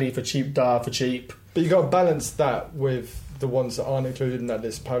Ali for cheap, Dar for cheap. But you got to balance that with the ones that aren't included in that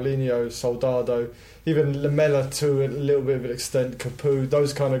list: Paulinho, Soldado, even Lamela to a little bit of an extent, Capu,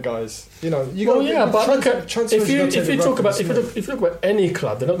 those kind of guys. You know, you got. But look at if you talk about any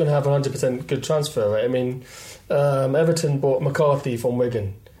club, they're not going to have 100% good transfer rate. I mean, Everton bought McCarthy from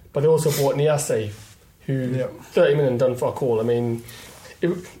Wigan, but they also bought Niasse, who 30 million done fuck all. I mean.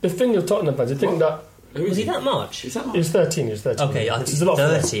 The thing with Tottenham fans, you think that... Was he that much? He was 13. Okay, I think it's a lot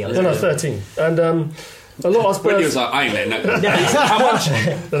 30. No, 13. And a lot of Spurs... When he was like, I ain't letting that... How much?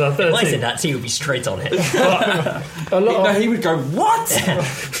 No, 13. If I said that, he would be straight on it. He would go, what?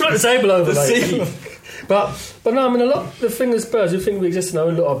 Try the table over, mate. But no, I mean, the thing with Spurs, you think we exist in our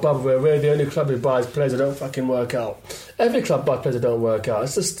own little bubble where we're the only club who buys players that don't fucking work out. Every club buys players that don't work out.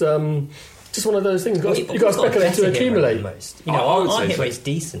 It's just one of those things. You've got to speculate to accumulate. Most. You know, our hit rate's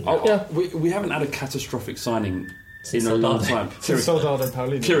decent. We haven't had a catastrophic signing in a long time. Soldado and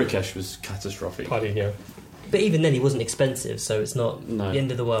Paulinho. Kirikesh was catastrophic. Paulinho. But even then, he wasn't expensive, so it's not the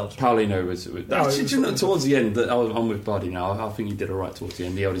end of the world. Paulinho was towards the end. I'm with Buddy now. I think he did all right towards the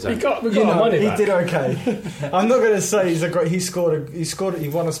end. He held his own. We got our money back. He did okay. I'm not going to say he's a great. He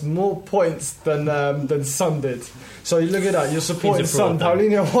won us more points than Son did. So you look at that. You're supporting Son.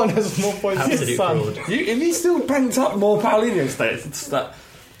 Paulinho won us more points than Son. If he still banked up more Paulinho stats, it's that.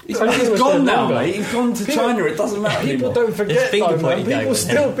 He's gone now, mate. He's gone to China. It doesn't matter anymore. People don't forget, though, man.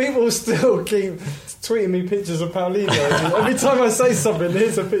 People still keep tweeting me pictures of Paulinho. Every time I say something,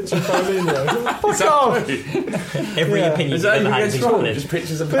 here's a picture of Paulinho. Fuck off! Every opinion you've ever had is just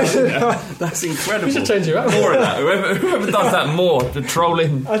pictures of Paulinho. That's incredible. We should change it up. More of that. Whoever does that more, the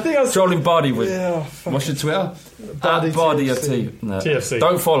trolling. Trolling Bardi with. Yeah, what's your Twitter? Bardi TFC. No. TFC.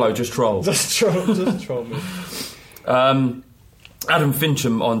 Don't follow, just troll. Just troll me. Adam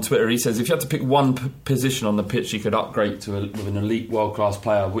Fincham on Twitter, he says, if you had to pick one position on the pitch you could upgrade to with an elite world-class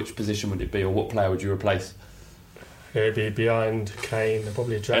player, which position would it be, or what player would you replace? It'd be behind Kane and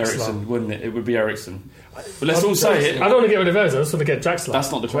probably Draxler. Ericsson, wouldn't it? It would be Ericsson. But let's all say it. I don't want to get rid of Ericsson, I just want to get Draxler.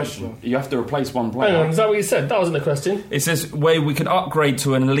 That's not the question. You have to replace one player. Hang on, is that what you said? That wasn't the question. It says where we could upgrade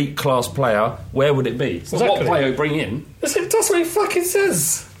to an elite class player, where would it be? It's not what player you bring in. That's what he fucking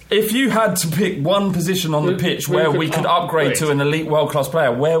says. If you had to pick one position on the pitch where we could upgrade to an elite world-class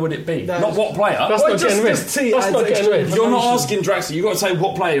player, where would it be? Not what player. That's not getting rid. That's not getting rid. You're not asking Draxler. You've got to say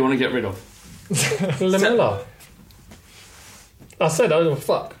what player you want to get rid of. Lamella. I said, I don't give a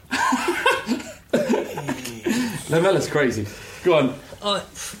fuck. Lamella's crazy. Go on.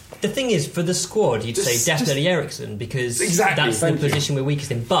 The thing is, for the squad, you'd say definitely Ericsson, because that's the position we're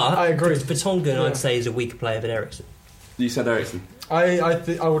weakest in. But I agree. For Tongan, I'd say is a weaker player than Ericsson. You said Ericsson. I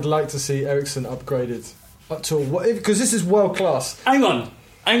would like to see Ericsson upgraded up to because this is world class. Hang on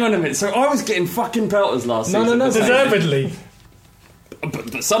a minute. So I was getting fucking pelters last season. No, deservedly.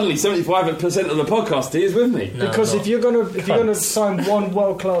 But suddenly 75% of the podcast is with me. Because if you're gonna sign one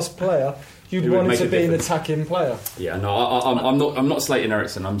world class player, you'd want it to be an attacking player. Yeah, no, I'm not slating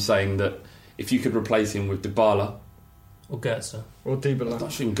Ericsson. I'm saying that if you could replace him with Dybala or Götze or Dybala,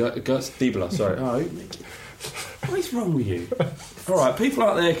 not even Dybala. Sorry. What is wrong with you? All right, people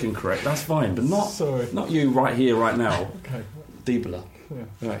out there can correct. That's fine, but not you right here, right now. Okay, Dybala. Yeah.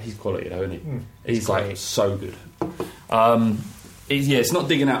 Right, he's quality, though, isn't he? He's great. like so good. It's not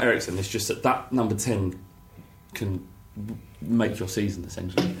digging out Ericsson. It's just that number 10 can make your season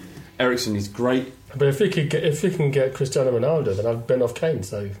essentially. Ericsson is great, but if you can get Cristiano Ronaldo, then I've been off Kane.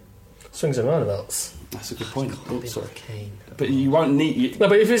 So swings and roundabouts. That's a good point. Sorry. Kane. But you won't need. No,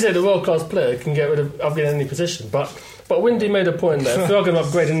 but if you said a world class player can get rid of upgrade in any position, but Windy made a point there. If you're going to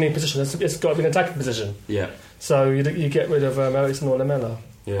upgrade in any position, it's got to be an attacking position. Yeah. So you get rid of Ericsson or Lamella.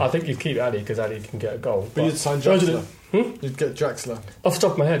 Yeah. I think you'd keep Ali because Ali can get a goal. But you'd sign Draxler. You'd get Draxler. Off the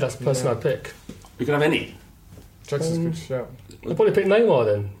top of my head, that's the person I'd pick. We could have any. Draxler's a good shout. I'd probably pick Neymar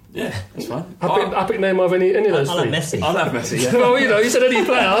then. Yeah, that's fine. I pick Neymar of any of those I'll three. have Messi. I'll have Messi, yeah. Well, you said any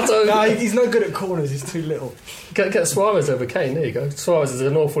player. So No, he's not good at corners. He's too little. Get Suarez over Kane. There you go. Suarez is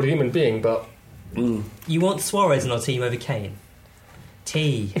an awful human being, but You want Suarez in our team over Kane?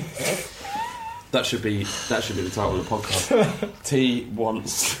 That should be the title of the podcast. T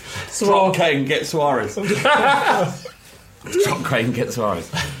wants Drop Kane, get Suarez. Drop Kane, get Suarez.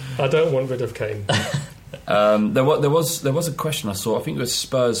 I don't want rid of Kane. There was a question I saw. I think it was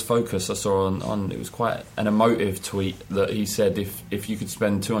Spurs Focus. I saw on it was quite an emotive tweet that he said if you could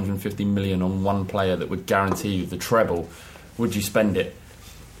spend 250 million on one player that would guarantee you the treble, would you spend it?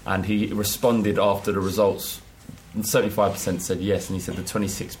 And he responded after the results. And 75% said yes, and he said the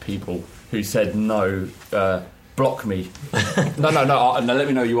 26 people who said no block me. No, let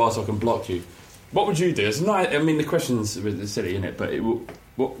me know you are so I can block you. What would you do? I mean, the question's silly, isn't it? But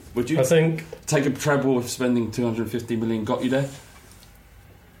what would you? I think take a treble if spending 250 million got you there.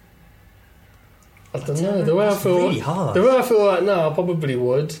 I don't know. The way I feel, really hard. The way I feel right now, I probably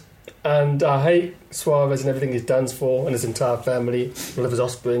would. And I hate Suarez and everything he stands for, and his entire family, all of his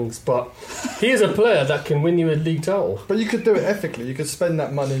offsprings. But he is a player that can win you a league title. But you could do it ethically. You could spend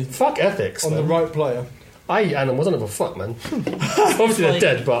that money. Fuck ethics on the right player. I eat animals. I don't give a fuck, man. Obviously they're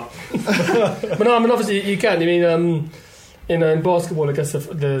dead, but no. I mean, obviously you can. I mean, in basketball, I guess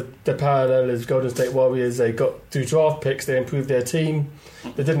the parallel is Golden State Warriors. They got 2 draft picks. They improved their team.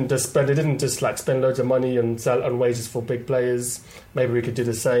 They didn't just spend loads of money on wages for big players. Maybe we could do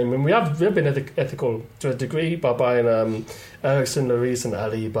the same. And we have been ethical to a degree by buying Ericsson, Lloris, and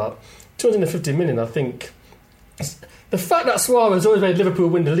Ali. But 250 million, I think. The fact that Suarez always made Liverpool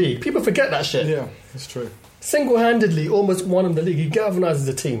win the league, people forget that shit. Yeah, it's true. Single-handedly, almost won in the league. He galvanises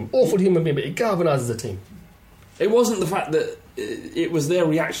the team. Awful human being, but he galvanises the team. It wasn't the fact that it was their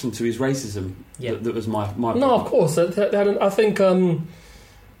reaction to his racism that was my No, of course. I think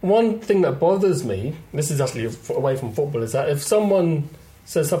one thing that bothers me, this is actually away from football, is that if someone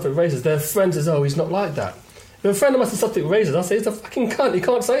says something racist, their friend says, oh, he's not like that. If a friend of mine says something racist, I say, he's a fucking cunt, he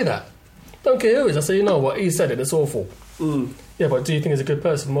can't say that. Don't care who he is. I say, you know what, he said it, it's awful. Yeah, but do you think he's a good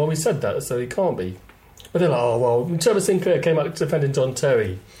person? Well, he said that, so he can't be. But they're like, oh, well, Trevor Sinclair came out defending John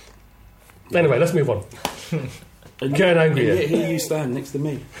Terry. Anyway, let's move on. Getting angry. Here you stand next to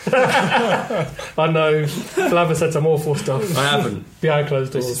me. I know. Flavor said some awful stuff. I haven't. Behind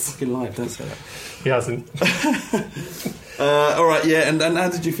closed doors. This is fucking live, don't say that. He hasn't. All right, yeah, and how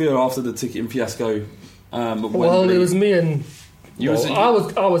did you feel after the ticketing fiasco? Well, it was me and... I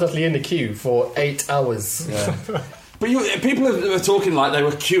was actually in the queue for 8 hours. Yeah. But people were talking like they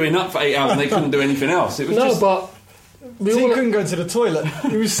were queuing up for 8 hours and they couldn't do anything else. It was but He couldn't go to the toilet.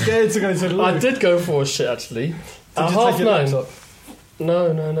 He was scared to go to the toilet. I did go for a shit actually. Did At you half take your nine. laptop?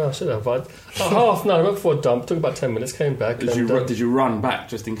 No, I should have. At half nine, I went for a dump. Took about 10 minutes. Came back. Did you run back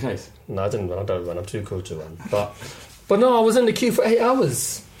just in case? No, I didn't run. I don't run. I'm too cool to run. But no, I was in the queue for 8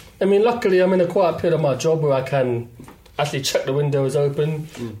 hours. I mean, luckily, I'm in a quiet period of my job where I can actually check the window is open.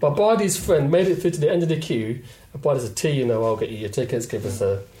 But Bardi's friend made it through to the end of the queue. And Bardi's a tea, I'll get you your tickets, give us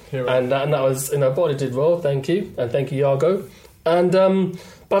a... And that was, Bardi did well, thank you. And thank you, Yargo. And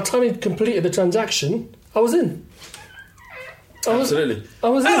by the time he completed the transaction, I was in. Absolutely. I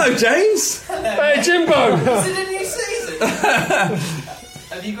was in. Hello, James. Hey, Jimbo. Is it a new season?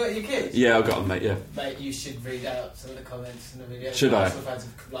 Have you got your kids? Yeah, I've got them, mate. Yeah. Mate, you should read out some of the comments in the video. Should I? Arsenal fans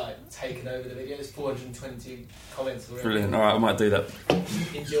have taken over the videos. 420 comments already. Brilliant. All right, I might do that.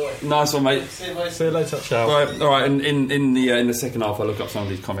 Enjoy. Nice one, mate. See you later. Ciao. All right. In the second half, I'll look up some of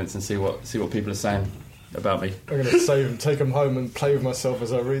these comments and see what people are saying about me. I'm going to save them, take them home, and play with myself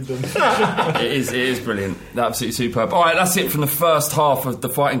as I read them. It is brilliant. Absolutely superb. All right, that's it from the first half of the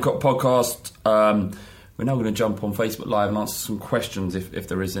Fighting Cock podcast. We're now going to jump on Facebook Live and answer some questions if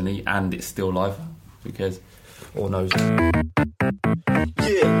there is any, and it's still live. Who cares? Or knows?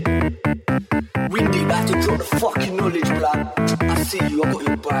 Yeah. Windy back to drop the fucking knowledge, blood. I see you, I got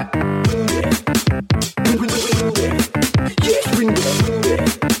your back. Yes, windy.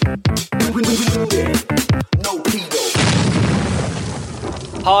 No pedo.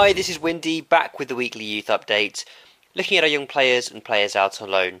 Hi, this is Windy, back with the weekly youth update, looking at our young players and players out on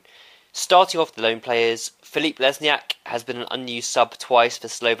loan. Starting off the loan players, Filip Lesniak has been an unused sub twice for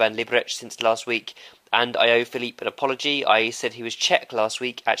Slovan Liberec since last week, and I owe Filip an apology. I said he was Czech last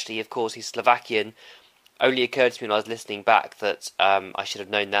week. Actually, of course, he's Slovakian. Only occurred to me when I was listening back that I should have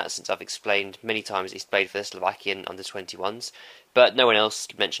known that, since I've explained many times he's played for the Slovakian under-21s, but no one else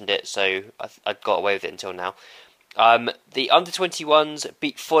mentioned it, so I got away with it until now. The under-21s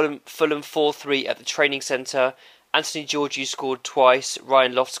beat Fulham 4-3 at the training centre. Anthony Georgiou scored twice,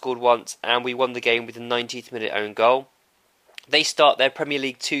 Ryan Loft scored once, and we won the game with a 90th minute own goal. They start their Premier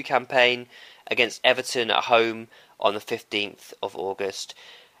League 2 campaign against Everton at home on the 15th of August.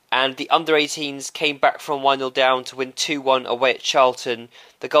 And the under-18s came back from 1-0 down to win 2-1 away at Charlton.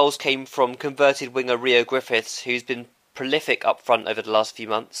 The goals came from converted winger Rio Griffiths, who's been prolific up front over the last few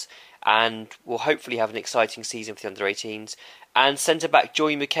months and will hopefully have an exciting season for the under-18s, and centre-back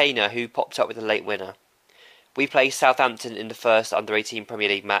Joey McKenna, who popped up with a late winner. We play Southampton in the first under-18 Premier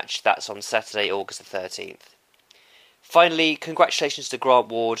League match. That's on Saturday, August the 13th. Finally, congratulations to Grant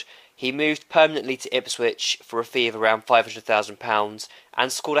Ward. He moved permanently to Ipswich for a fee of around £500,000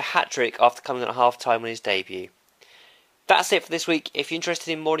 and scored a hat-trick after coming on at half-time on his debut. That's it for this week. If you're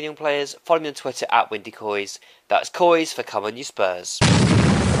interested in more young players, follow me on Twitter at WindyCoys. That's Coys for Come On You Spurs.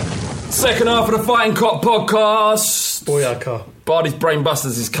 Second half of the Fighting Cock podcast. Boyaka. Bardi's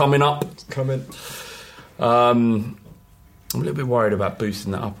Brainbusters is coming up. Coming. I'm a little bit worried about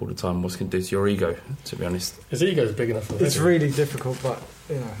boosting that up all the time. What's going to do to your ego, to be honest? His ego's big enough for that. It's really difficult, but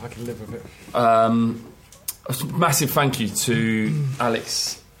I can live with it. A massive thank you to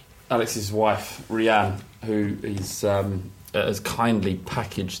Alex's wife, Rianne, who has kindly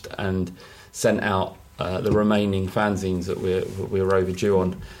packaged and sent out the remaining fanzines that we're overdue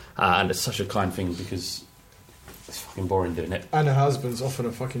on, and it's such a kind thing because it's fucking boring doing it. And her husband's often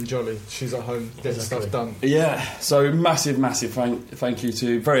a fucking jolly. She's at home getting stuff done. Yeah, so massive thank you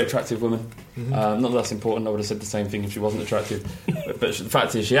to very attractive woman. Not that that's important, I would have said the same thing if she wasn't attractive. but the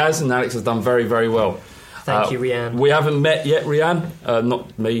fact is she has, and Alex has done very, very well. Thank you, Rianne. We haven't met yet, Rianne.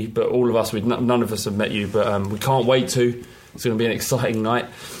 Not me, but all of us. None of us have met you, but we can't wait to. It's going to be an exciting night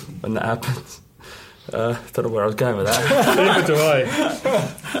when that happens. Don't know where I was going with that. Neither do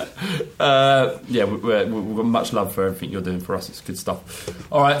I. Yeah, we've got much love for everything you're doing for us. It's good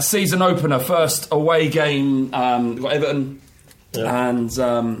stuff. All right, season opener, first away game. We've got Everton, and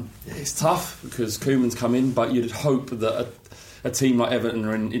it's tough because Koeman's come in, but you'd hope that a team like Everton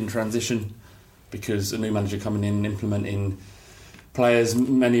are in transition because a new manager coming in, implementing players,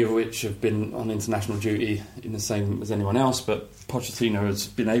 many of which have been on international duty in the same as anyone else, but Pochettino has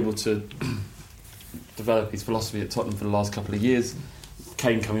been able to develop his philosophy at Tottenham for the last couple of years.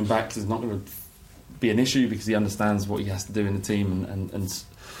 Kane coming back is not going to be an issue because he understands what he has to do in the team, and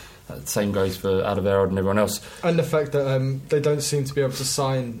the same goes for Alderweireld and everyone else. And the fact that they don't seem to be able to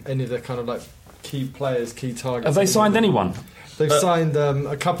sign any of their kind of like key players, key targets. Have they signed anyone? They've signed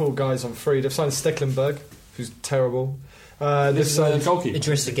a couple of guys on free. They've signed Stecklenburg, who's terrible. This goalkeeper.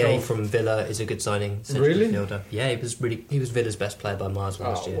 Idrissa Gueye from Villa is a good signing. Really? Midfielder. Yeah, he was Villa's best player by miles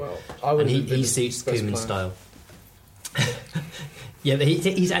last year. Well, and he suits Koeman's style. Yeah, but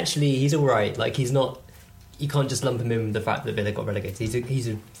he's all right. Like he's not you can't just lump him in with the fact that Villa got relegated. He's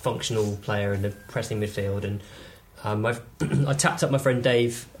a functional player in the pressing midfield, and I tapped up my friend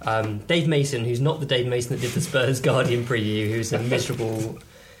Dave Mason, who's not the Dave Mason that did the Spurs Guardian preview, who's a miserable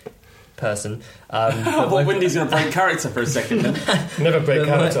person. Wendy's going to break character for a second. Never break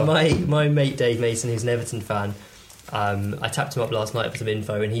character. My mate Dave Mason, who's an Everton fan, I tapped him up last night for some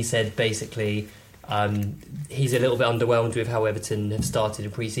info, and he said basically he's a little bit underwhelmed with how Everton have started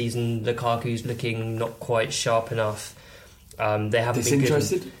in pre-season. Lukaku's looking not quite sharp enough. They haven't been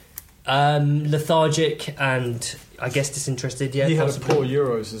disinterested. Lethargic and I guess disinterested. Yeah, he possibly. had poor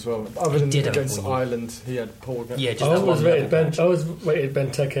Euros as well. Other than against Ireland, he had poor. Yeah, just I always rated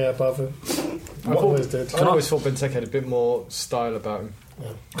Benteke above him. I always did. I always thought Benteke had a bit more style about him.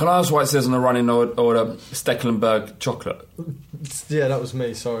 Yeah. Can I ask what it says on the running order? Stecklenburg chocolate. Yeah, that was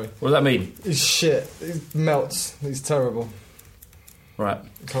me. Sorry. What does that mean? He's shit. He melts. He's terrible. Right.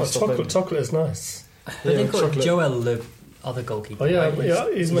 Chocolate is nice. But they've got Joel, the other goalkeeper. Oh yeah,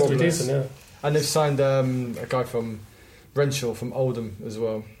 he's meant to be decent. Yeah. And they've signed a guy from Renshaw from Oldham as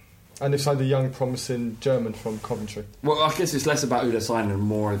well. And they've signed a young, promising German from Coventry. Well, I guess it's less about who they're signing and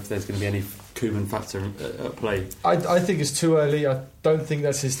more if there's going to be any Koeman factor at play. I think it's too early. I don't think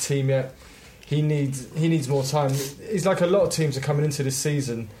that's his team yet. He needs more time. It's like a lot of teams are coming into this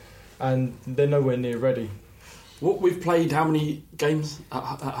season and they're nowhere near ready. We've played how many games at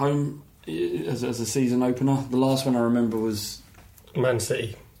home as a season opener? The last one I remember was Man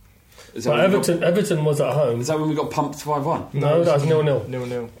City. But Everton was at home. Is that when we got pumped 5-1? No, that was 0-0.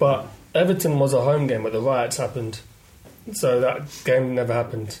 0-0. But Everton was a home game, but the riots happened, so that game never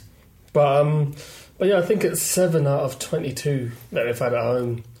happened. But yeah, I think it's 7 out of 22 that they've had at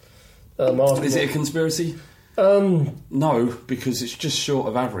home. Is it a conspiracy? No, because it's just short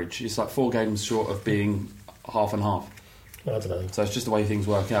of average. It's like 4 games short of being half and half. I don't know. So it's just the way things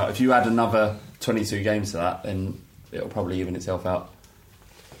work out. If you add another 22 games to that, then it'll probably even itself out.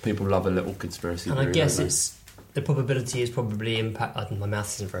 People love a little conspiracy and theory. I guess it's the probability is probably impact. I think my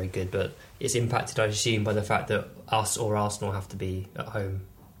maths isn't very good, but it's impacted, I assume, by the fact that us or Arsenal have to be at home.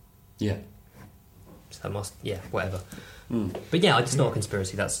 Yeah. So that must, whatever. But yeah, it's not a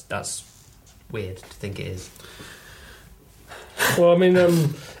conspiracy. That's weird to think it is. Well, I mean,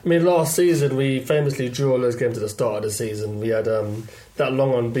 last season we famously drew all those games at the start of the season. We had that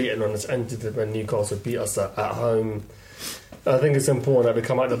long unbeaten run that's ended when Newcastle beat us at home. I think it's important that we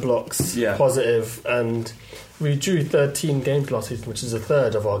come out of the blocks positive, and we drew 13 games last season, which is a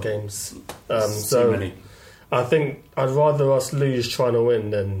third of our games. So many. I think I'd rather us lose trying to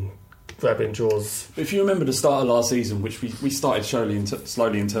win than grabbing draws. If you remember the start of last season, which we started slowly in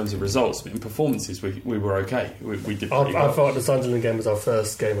terms of results, but in performances we were okay. We did pretty well. I thought the Sunderland game was our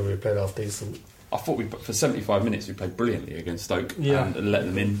first game where we played half decent. I thought for 75 minutes we played brilliantly against Stoke and let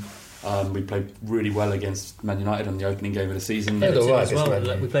them in. We played really well against Man United on the opening game of the season. We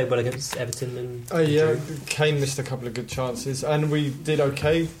played well against Everton. And Kane missed a couple of good chances, and we did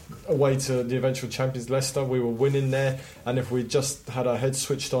okay away to the eventual champions Leicester. We were winning there, and if we just had our heads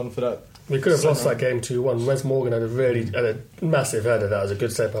switched on for that, we could have lost that game 2-1. Wes Morgan had a massive header. That was a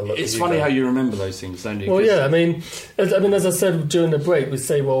good step. It's funny how you remember those things, don't you? Well, yeah. I mean, as I said during the break, we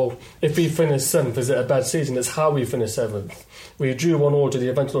say, well, if we finish 7th, is it a bad season? It's how we finished 7th. We drew 1-1 to the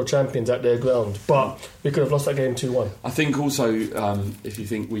eventual champions at their ground, but we could have lost that game 2-1. I think also, if you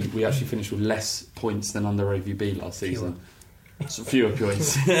think we actually finished with less points than under AVB last season. So fewer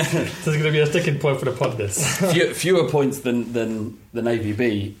points. There's going to be a sticking point for the pod this. Fewer points than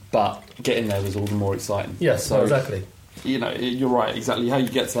AVB, but getting there was all the more exciting. Yes, so, exactly. You know, you're right. Exactly how you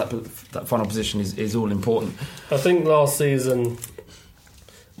get to that final position is all important. I think last season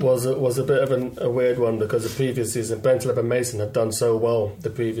was a bit of a weird one because the previous season, Bentaleb and Mason had done so well. I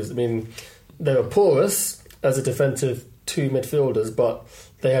mean, they were porous as a defensive 2 midfielders, but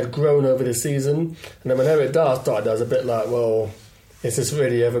they had grown over the season. And then when Eric Dyer started, I was a bit like, well, is this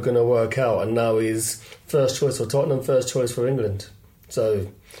really ever going to work out? And now he's first choice for Tottenham, first choice for England. So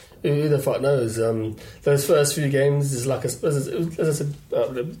who the fuck knows? Those first few games is like, as I said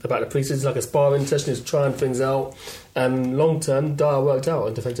about the pre-season, it's like a sparring session. He's trying things out. And long term, Dyer worked out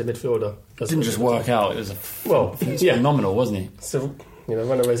a defensive midfielder. It didn't just work out. It was phenomenal, wasn't he? So,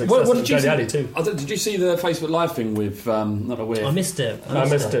 runaway success. What did you see? Too. Did you see the Facebook Live thing with not aware? I missed it. I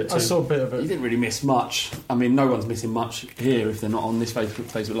missed it too. I saw a bit of it. You didn't really miss much. I mean, no one's missing much here if they're not on this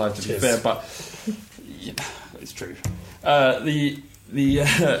Facebook Live. To be fair, but it's true. It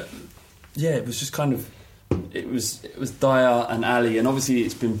was just kind of it was Dyer and Ali, and obviously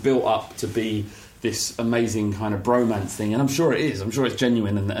it's been built up to be this amazing kind of bromance thing, and I'm sure it is. I'm sure it's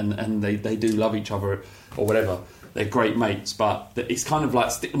genuine, and they do love each other or whatever. they're great mates, but it's kind of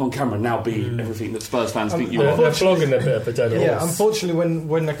like stick them on camera and now be everything that Spurs fans think you are. They're flogging a bit of a dead horse. Yeah, unfortunately,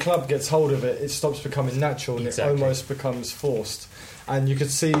 when the club gets hold of it, it stops becoming natural and it almost becomes forced. And you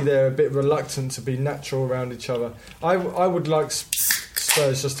could see they're a bit reluctant to be natural around each other. I would like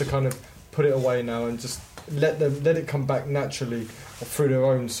Spurs just to kind of put it away now and just let it come back naturally through their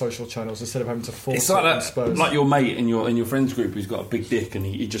own social channels instead of having to force it on Spurs. Like your mate in your friends group who's got a big dick and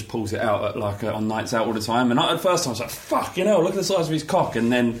he just pulls it out at on nights out all the time. And at first I was like, fuck, look at the size of his cock.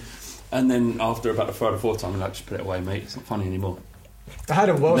 And then after about the third or fourth time, I'm like, just put it away, mate. It's not funny anymore. I had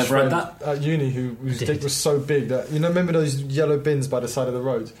a Welsh friend at uni whose dick was so big that, remember those yellow bins by the side of the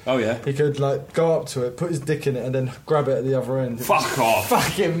road? Oh yeah. He could go up to it, put his dick in it, and then grab it at the other end. Fuck off!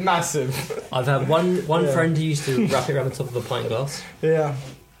 Fucking massive. I've had one friend who used to wrap it around the top of a pint glass. Yeah.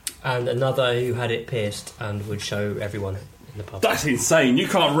 And another who had it pierced and would show everyone in the pub. That's insane. You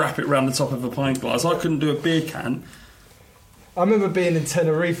can't wrap it around the top of a pint glass. I couldn't do a beer can. I remember being in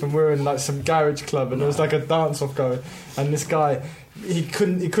Tenerife and we were in some garage club and there was a dance-off going, and this guy, he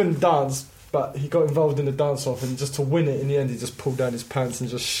couldn't dance, but he got involved in the dance-off, and just to win it in the end he just pulled down his pants and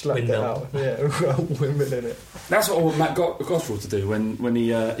just slapped it out. Yeah, women in it. That's what I want Matt Goswell to do when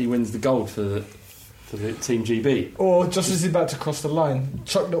he wins the gold for the Team GB. Or just as he's about to cross the line,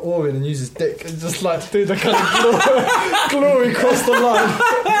 chuck the oar in and use his dick and just do the kind of glory cross the line.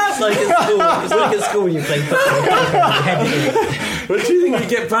 It's like at school you play football. But do you think you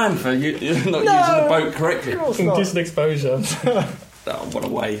get banned for you're not using the boat correctly? Indecent exposure. Oh, what a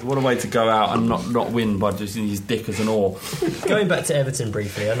way to go out and not win by just using his dick as an oar. Going back to Everton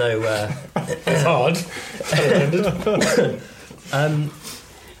briefly, I know it's hard.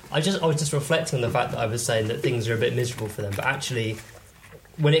 I was just reflecting on the fact that I was saying that things are a bit miserable for them, but actually,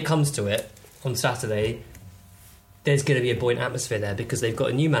 when it comes to it, on Saturday, there's going to be a buoyant atmosphere there because they've got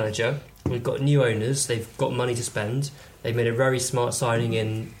a new manager, we've got new owners, they've got money to spend, they've made a very smart signing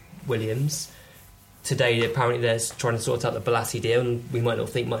in Williams. Today, apparently, they're trying to sort out the Balassi deal, and we might not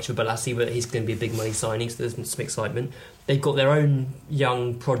think much of Balassi, but he's going to be a big money signing, so there's some excitement. They've got their own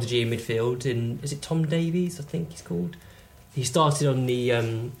young prodigy in midfield, is it Tom Davies, I think he's called? He started on the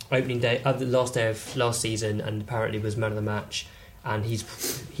opening day, the last day of last season, and apparently was man of the match. And he's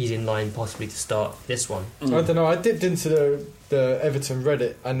in line possibly to start this one. I don't know. I dipped into the Everton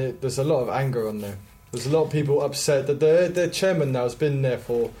Reddit, and there's a lot of anger on there. There's a lot of people upset that their chairman now has been there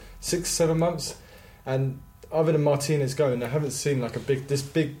for 6-7 months, and other than Martinez going, they haven't seen this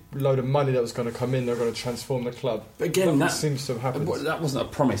big load of money that was going to come in. They're going to transform the club. But again, that seems to have happened. That wasn't a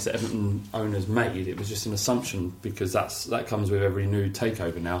promise that Everton owners made. It was just an assumption because that comes with every new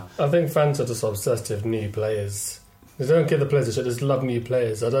takeover now. I think fans are just obsessed with new players. They don't give the players a shit. They just love new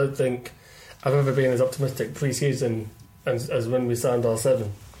players. I don't think I've ever been as optimistic pre-season as when we signed our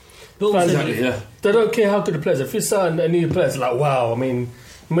 7. But fans, yeah. They don't care how good the players are. If you sign a new player, it's like, wow. I mean,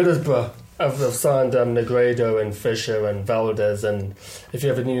 Middlesbrough have signed Negredo and Fisher and Valdez, and if you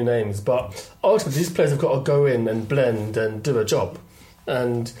have new names, but ultimately these players have got to go in and blend and do a job,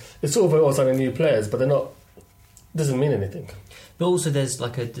 and it's all very well signing new players, but they're not. Doesn't mean anything. But also, there's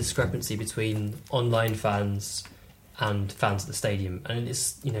a discrepancy between online fans and fans at the stadium, and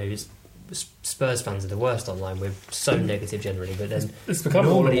it's Spurs fans are the worst online. We're so negative generally, but then it's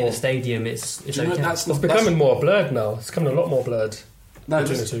becoming normally in the stadium, it's okay. It's becoming more blurred now. It's becoming a lot more blurred. No,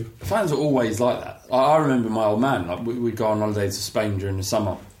 fans are always like that. I remember my old man. We'd go on holiday to Spain during the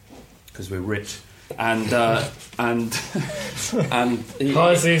summer because we're rich, and high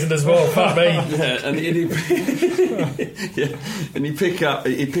season as well. Fat me. Yeah, and he'd pick up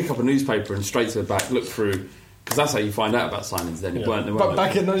a newspaper and straight to the back, look through. Because that's how you find out about signings then. Yeah. But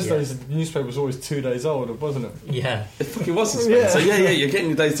back in those days, the newspaper was always 2 days old, wasn't it? Yeah. It fucking was in Spain. Yeah. So you're getting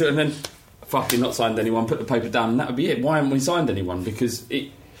your days to it, and then fucking not signed anyone, put the paper down, and that would be it. Why haven't we signed anyone? Because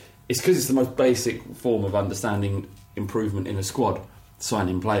it's the most basic form of understanding improvement in a squad,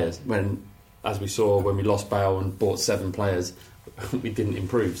 signing players. When, as we saw when we lost Bale and bought 7 players, we didn't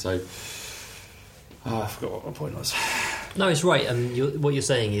improve. So I forgot what my point was. No, it's right. What you're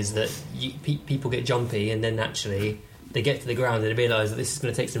saying is that people get jumpy, and then actually they get to the ground and they realise that this is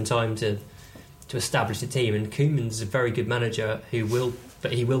going to take some time to establish a team. And Koeman's a very good manager he will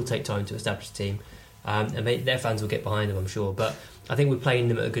take time to establish a team, and their fans will get behind him, I'm sure. But I think we're playing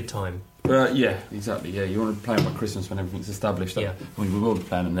them at a good time. Yeah, exactly. Yeah, you want to play them by Christmas when everything's established. Yeah. I mean, we will be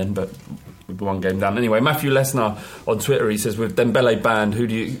playing them then, but with one game down. Anyway, Matthew Lesnar on Twitter, he says, with Dembele banned, who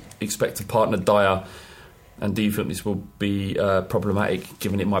do you expect to partner Dyer? And do you think this will be problematic,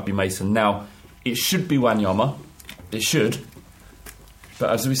 given it might be Mason? Now, it should be Wanyama. It should.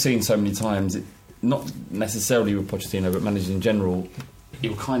 But as we've seen so many times, not necessarily with Pochettino, but managers in general,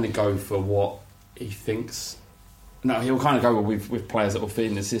 he'll kind of go for what he thinks No, he'll kind of go with players that will fit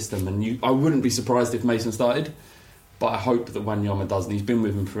in the system, and I wouldn't be surprised if Mason started, but I hope that Wanyama does, and he's been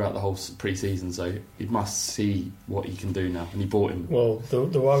with him throughout the whole pre-season, so he must see what he can do now, and he bought him. Well,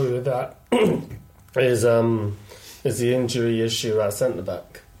 the worry with that is the injury issue at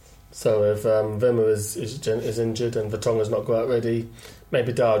centre-back. So if Wimmer is injured and Vertonghen's not quite ready,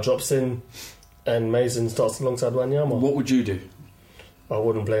 maybe Dyer drops in and Mason starts alongside Wanyama. What would you do? I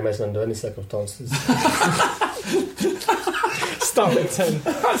wouldn't play Mason under any circumstances. Start with 10.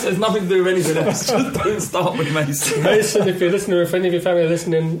 That says nothing to do with anything else. Just don't start with Mason. Mason, if you're listening, or if any of your family are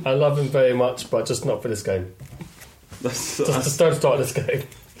listening, I love him very much, but just not for this game. Just don't start this game.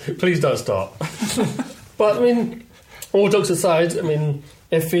 Please don't start. But I mean, all jokes aside, I mean,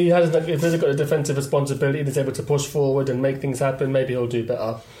 if he's got a defensive responsibility and is able to push forward and make things happen, maybe he'll do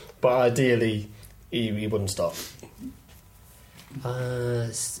better. But ideally, he wouldn't start.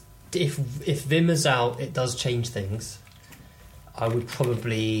 If Wimmer's out, it does change things. I would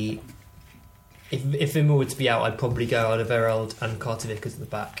probably, if Wimmer were to be out, I'd probably go Alderweireld and Carter-Vickers at the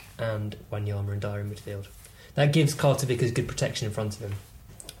back and Wanyama and Dyer in midfield. That gives Carter-Vickers good protection in front of him.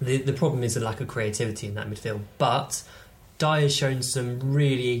 The problem is the lack of creativity in that midfield, but Dyer's shown some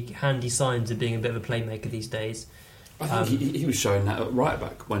really handy signs of being a bit of a playmaker these days. I think he was showing that at right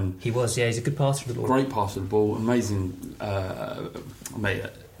back when he was. Yeah, he's a good passer of the ball. Great passer of the ball, amazing,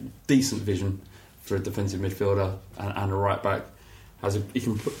 decent vision for a defensive midfielder and a right back. He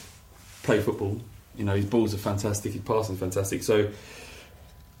can play football. You know, his balls are fantastic. His passing is fantastic. So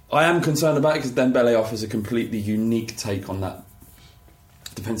I am concerned about it because Dembele offers a completely unique take on that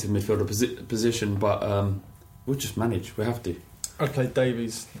defensive midfielder position. But we'll just manage. We have to. I'd play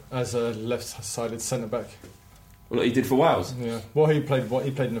Davies as a left-sided centre back. Well, he did for Wales. Yeah. Well, he played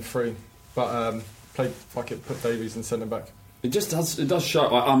in the free, but put Davies in centre back. It just does. It does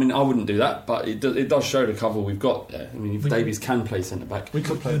show. I mean, I wouldn't do that, but it does show the cover we've got there. I mean, if Davies can play centre back, we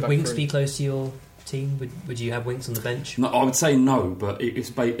could play. Would back Winks three. be close to your team? Would you have Winks on the bench? No, I would say no, but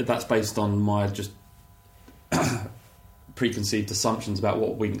that's based on my just preconceived assumptions about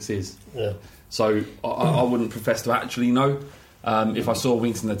what Winks is. Yeah. So I wouldn't profess to actually know. If I saw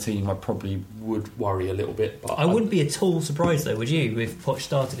Winks in the team, I probably would worry a little bit. But I wouldn't be at all surprised, though, would you? If Poch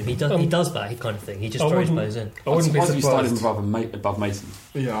started him, he does that kind of thing. He just throws players in. I wouldn't be surprised if he started him above Mason.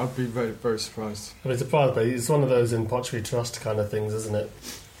 Yeah, I'd be very, very surprised. I'd be surprised, but it's one of those in Poch we trust kind of things, isn't it?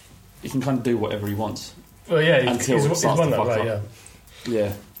 He can kind of do whatever he wants. Well, yeah, until it starts to fuck right, up.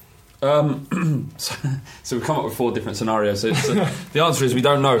 Yeah. So we've come up with 4 different scenarios. So the answer is we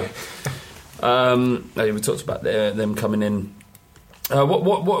don't know. We talked about them coming in.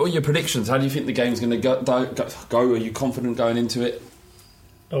 What are your predictions? How do you think the game's going to go? Are you confident going into it?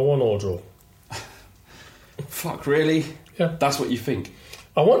 A 1-1 draw. Fuck, really? Yeah. That's what you think?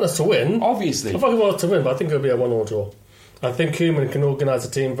 I want us to win. Obviously. I fucking want us to win, but I think it'll be a 1-1 draw. I think Koeman can organise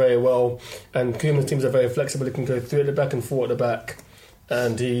the team very well, and Koeman's teams are very flexible. He can go 3 at the back and 4 at the back,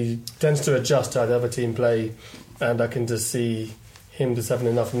 and he tends to adjust to how the other team play, and I can just see him just having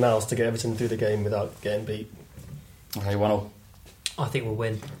enough nous to get everything through the game without getting beat. Okay, 1-1. I think we'll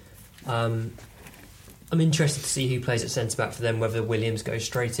win. I'm interested to see who plays at centre-back for them, whether Williams goes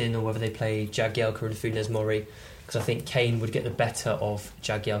straight in or whether they play Jagielka and Funes Mori, because I think Kane would get the better of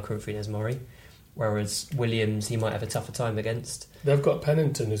Jagielka and Funes Mori, whereas Williams he might have a tougher time against. They've got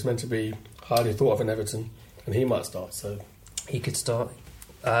Pennington, who's meant to be highly thought of in Everton, and he might start, so... He could start.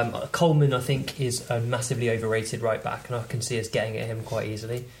 Coleman, I think, is a massively overrated right-back, and I can see us getting at him quite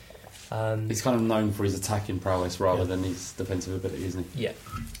easily. He's kind of known for his attacking prowess rather than his defensive ability, isn't he? Yeah.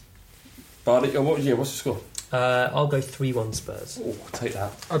 But what's your score? I'll go 3-1 Spurs. Oh, take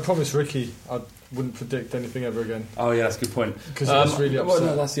that. I promise Ricky I wouldn't predict anything ever again. Oh yeah, that's a good point. Because he was really upset.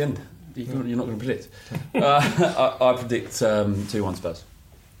 Well, no, that's the end. You're not going to predict. I predict 2-1 Spurs.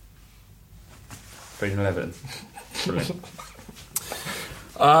 3-11. Brilliant.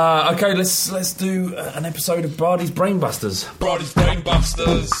 Okay, let's do an episode of Bardi's Brainbusters. Bardi's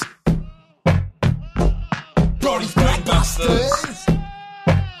Brainbusters. Bardi's Brainbusters.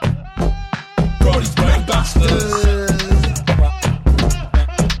 Bardi's Brainbusters.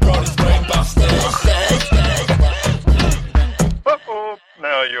 Bardi's Brainbusters. Uh-oh,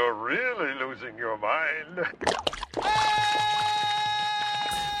 now you're really losing your mind.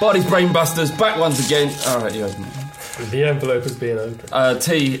 Bardi's Brainbusters, back once again. Alright, you open it. The envelope is being opened.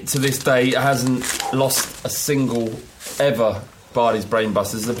 T, to this day, hasn't lost a single ever Bardi's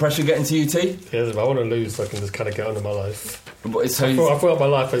Brainbusters. Is the pressure getting to you, T? Yes, if I want to lose, so I can just kind of get on with my life. So I feel like my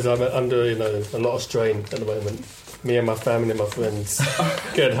life is under a lot of strain at the moment. Me and my family and my friends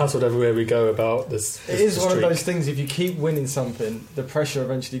getting hassled everywhere we go about this. It is one of those things, if you keep winning something, the pressure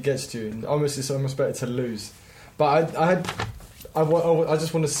eventually gets to you. And it's almost better to lose. But I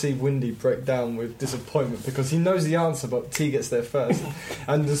just want to see Windy break down with disappointment because he knows the answer, but T gets there first.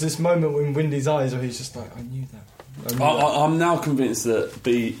 And there's this moment in Windy's eyes where he's just like, I knew that. I'm now convinced that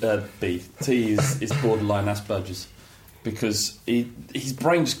T is borderline Asperger's because his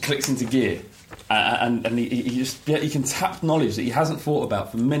brain just clicks into gear. And he can tap knowledge that he hasn't thought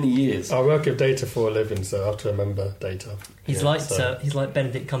about for many years. I work with data for a living, so I have to remember data. He's like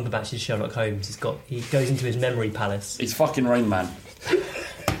Benedict Cumberbatch's Sherlock Holmes. He goes into his memory palace. He's fucking Rain Man.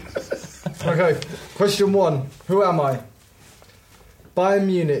 Okay, question 1. Who am I? Bayern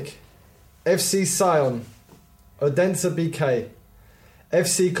Munich, FC Sion, Odense BK,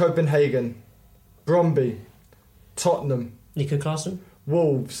 FC Copenhagen, Brøndby, Tottenham, Nico Claesen,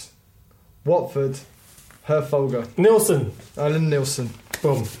 Wolves, Watford, Herfolger. Nielsen. Alan Nielsen.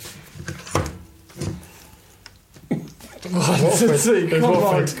 Boom. Watford. Come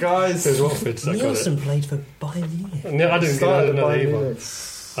on, guys. There's Watford. Nielsen played for Bayern Munich. No, I didn't get that either.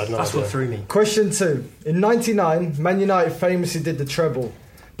 That's what threw me. Question 2. In '99, Man United famously did the treble,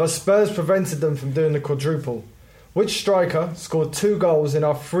 but Spurs prevented them from doing the quadruple. Which striker scored 2 goals in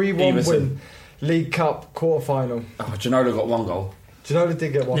our 3-1 win League Cup quarter-final? Oh, Ginola got 1 goal. Ginola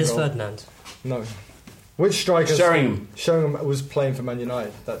did get 1 Liz goal. Ferdinand. No. Which striker? Sheringham was playing for Man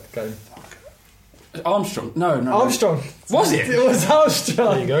United that game. Armstrong. No. Armstrong. Was it? It was Armstrong.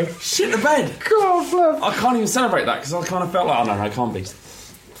 There you go. Shit the bed. God, Flav. I can't even celebrate that because I kind of felt like, no, it can't be. Is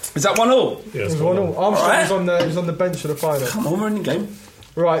that 1-1? Yeah, It was 1-1. Armstrong was on the bench for the final. Come on, we're in the game.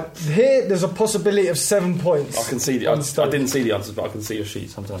 Right, here there's a possibility of 7 points. I can see I didn't see the answers, but I can see your sheet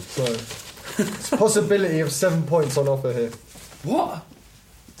sometimes. So, it's a possibility of 7 points on offer here. What?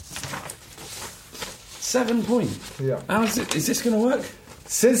 7 points? Yeah. How is this going to work?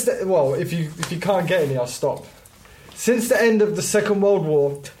 If you can't get any, I'll stop. Since the end of the Second World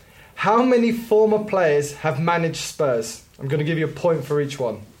War, how many former players have managed Spurs? I'm going to give you a point for each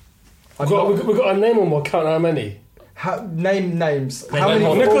one. We've got a name or more, count how many? Name names. How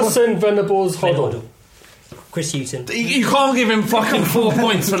many? Nicholson, Venables, Hoddle. Chris Hughton. You can't give him fucking 4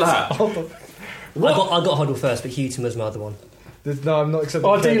 points for that. I got Hoddle first, but Hughton was my other one. No, I'm not accepting.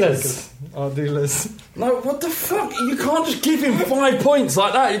 Our dealers. No, what the fuck? You can't just give him 5 points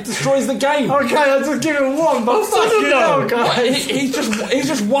like that. It destroys the game. Okay, I'll just give him 1, but fucking hell, guys. He's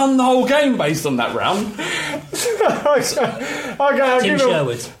just won the whole game based on that round. Okay, I'll give him...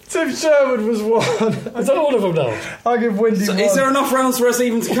 Sherwood. Tim Sherwood was 1. Is that all of them now? I'll give Windy 1. Is there enough rounds for us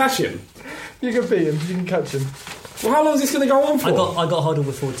even to catch him? You can beat him. You can catch him. Well, how long is this going to go on for? I got Hoddle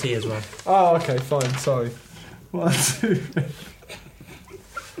before T as well. Oh, okay, fine. Sorry. 1, 2.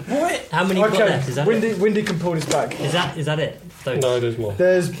 What? How many got left? Is that Windy can pull this back. Is that it? No, there's more.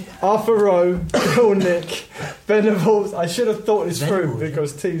 There's Arthur Rowe, Bill Nick, Venables. I should have thought this through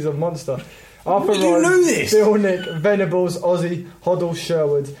because T's a monster. Arthur Rowe, you knew this? Bill Nick, Venables, Ozzy, Hoddle,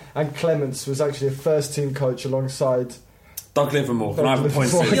 Sherwood, and Clements was actually a first-team coach alongside Doug Livermore. Can I have a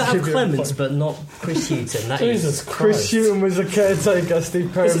point? You have Clements, but not Chris Hughton. Jesus Christ. Chris Hughton was a caretaker.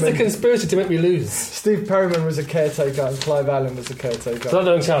 Steve Perryman. This is a conspiracy to make me lose. Steve Perryman was a caretaker, and Clive Allen was a caretaker. So that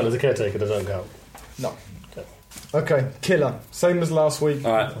don't count as a caretaker. That don't count. No. Okay, killer. Same as last week.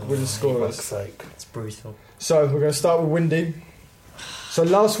 All right. With the scorers. It's brutal. So we're going to start with Windy. So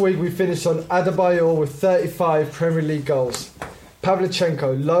last week we finished on Adebayor with 35 Premier League goals.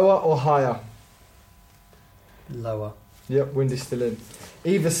 Pavlyuchenko, lower or higher? Lower. Yep, Windy's still in.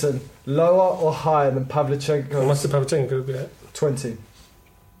 Everson, lower or higher than Pavlyuchenko? How much did Pavlyuchenko be at? 20.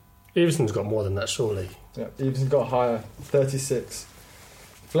 Everson's got more than that, surely. Yep, Everson got higher, 36.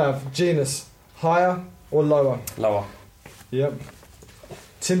 Flav, Genus, higher or lower? Lower. Yep.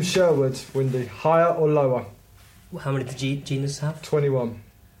 Tim Sherwood, Windy, higher or lower? How many did Genus have? 21.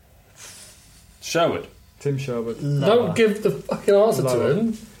 Sherwood. Tim Sherwood. Lower. Don't give the fucking answer Lower. to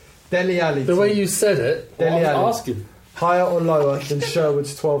him. Dele Alli. The way you said it. Dele I Alli. was asking. Higher or lower than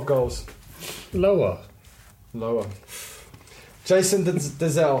Sherwood's 12 goals? Lower. Lower. Jason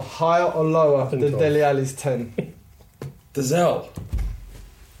Dezelle, higher or lower than Dele Alli's 10? Dezelle.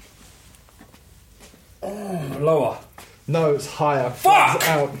 Oh, lower. No, it's higher. Fuck! It's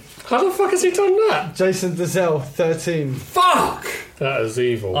out. How the fuck has he done that? Jason Dezelle, 13. Fuck! That is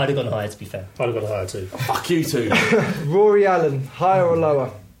evil. I'd have gone higher, to be fair. I'd have gone higher too. Fuck you two. Rory Allen, higher or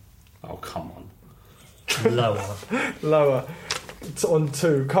lower? Oh, come on. Lower. Lower. It's on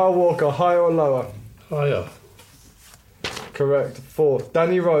 2. Carl Walker, higher or lower? Higher. Correct. 4.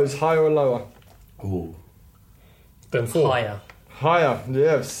 Danny Rose, higher or lower? Ooh. Then 4. Higher. Higher.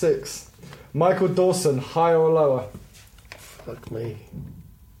 Yeah, 6. Michael Dawson, higher or lower? Fuck me.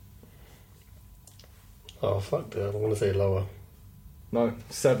 Oh, fuck that. I'm going to say lower. No,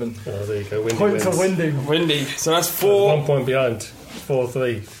 7. Oh, there you go. Windy Point wins. to Windy. Windy. So that's 4. 1 point behind.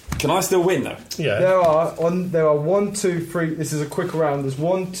 4-3. Can I still win though? Yeah. There are 1, 2, 3. This is a quick round. There's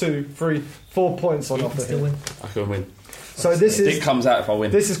 1, 2, 3, 4 points on offer here. I can win. So this is. It comes out if I win.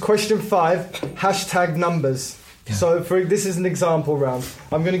 This is question 5. Hashtag numbers. So this is an example round.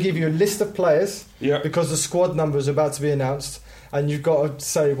 I'm going to give you a list of players because the squad number is about to be announced, and you've got to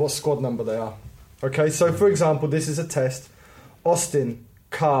say what squad number they are. Okay. So for example, this is a test. Austin,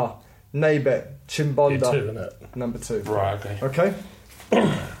 Carr, Nabet, Chimbonda. 2, isn't it? Number 2. Right. Okay.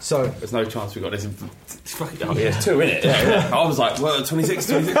 So there's no chance we got this. It's 2 in it. Yeah. I was like, well, 26.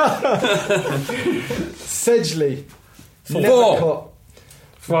 Sedgley, 4. Nevercott,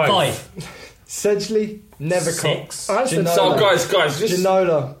 5. Sedgley, Nevercott, 6. Ginola, So guys, just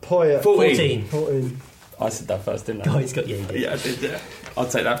Ginola, Poyet, 14. I said that first, didn't I? Oh, he's got you. Yeah, I did. Yeah. I'll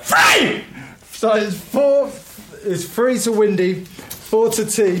take that. 3. So it's 4. It's 3 to Windy, 4 to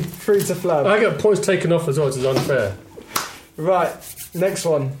T, 3 to Flav. I get points taken off as well, which is unfair. Right, next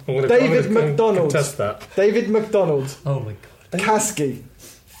one. I'm David gonna McDonald. contest that. David McDonald. Oh my god. Kasky,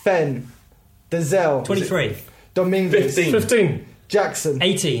 Fenn, Dezelle, 23. Dominguez, 15. Jackson,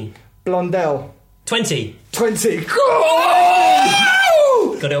 18. Blondell, 20. 20. Got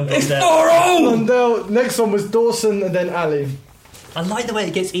it on Blondell. Blondell. Next one was Dawson and then Ali. I like the way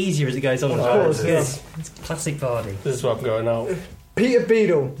it gets easier as it goes on. Of course, yeah. It's classic Vardy. This is where I'm going out. Peter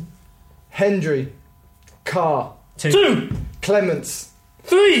Beadle, Hendry, Carr, 2. Clements,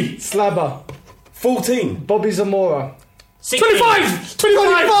 3. Slabber, 14. Bobby Zamora, 25!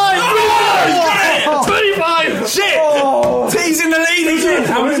 25! 25! Shit! T's in the lead. He's in.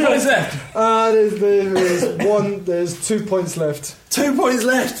 How many points left? There's 1. There's 2 points left. 2 points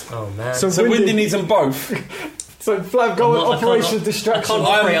left. Oh man. So Windy needs them both. So Flav, go on Operation Distraction. I can't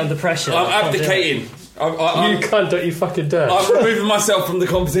operate under pressure. I'm abdicating. You can't, don't you fucking dare. I'm removing myself from the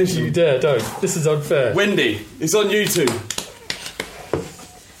competition. You dare, don't. This is unfair. Windy, it's on you two.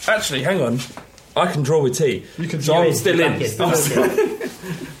 Actually, hang on. I can draw with T. You can so draw. I'm still in.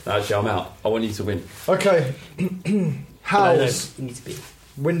 No, actually, I'm out. I want you to win. Okay. Howls. No, you need to be.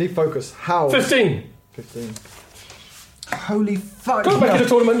 Windy, focus. Howls. 15. Holy fuck. Go back to the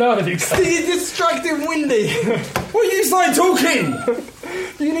tournament now if you can. You're distracting Windy. Well, you started talking.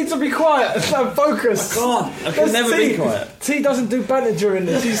 You need to be quiet and focus. I can't. I can never be quiet. T doesn't do banter during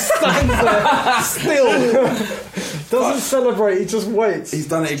this. He stands there still. Doesn't celebrate. He just waits. He's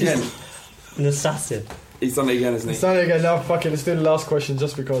done it again. An assassin. He's done it again, hasn't he? He's done it again. Now, fuck it. Let's do the last question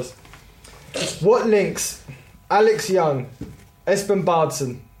just because. What links Alex Young, Espen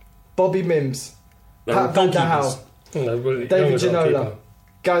Bardson, Bobby Mims, Pat Van der Hau, David Ginola,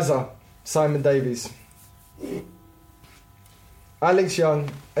 Gaza, Simon Davies? Alex Young,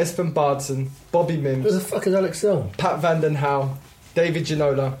 Espen Bardson, Bobby Mims. Who the fuck is Alex Young? Pat Van den Hau, David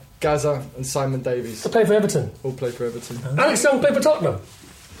Ginola, Gaza, and Simon Davies. They play for Everton. All play for Everton. Alex Young played for Tottenham.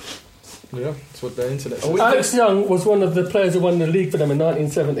 Yeah, that's what the internet. Alex Young was one of the players who won the league for them in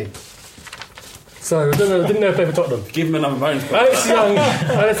 1970. So I didn't know he played for Tottenham. Give him another bonus. Alex Young,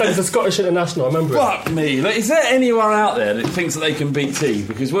 Alex Young is a Scottish international. I remember. Fuck me! Look, is there anyone out there that thinks that they can beat T?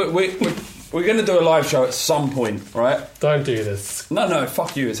 Because we're going to do a live show at some point, right? Don't do this. No,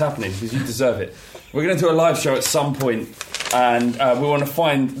 fuck you. It's happening because you deserve it. We're going to do a live show at some point, and we want to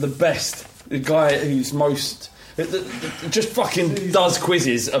find the best, the guy who's most. Just fucking does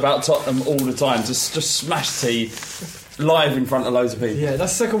quizzes about Tottenham all the time. Just smash T live in front of loads of people. Yeah,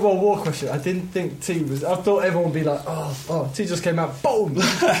 that's Second World War question. I didn't think T was. I thought everyone would be like, oh, T just came out, boom.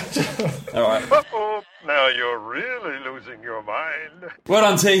 All right. Now you're really losing your mind. Well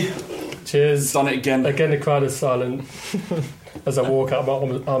done, T. Cheers. Done it again. Again, the crowd is silent as I walk out,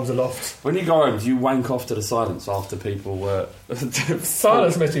 my arms aloft. When you go home, do you wank off to the silence after people were...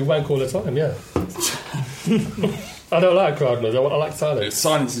 Silence makes me wank all the time, yeah. I don't like crowd noise, I like silence.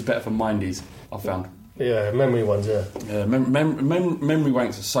 Silence is better for mindies, I've found. Yeah, memory ones, yeah. Yeah, memory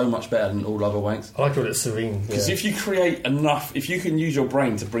wanks are so much better than all other wanks. I like it when it's serene. Because if you create enough, if you can use your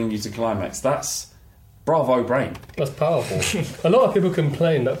brain to bring you to climax, that's bravo brain. That's powerful. A lot of people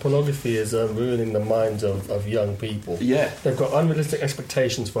complain that pornography is ruining the minds of young people. Yeah. They've got unrealistic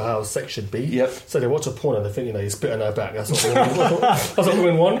expectations for how sex should be. Yep. So they watch a porn and they think, you spit on her back. That's what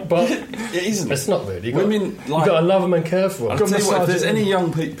women want, but it isn't. It's not really. Women you've got to love them and care for them. I'll tell you what, if there's any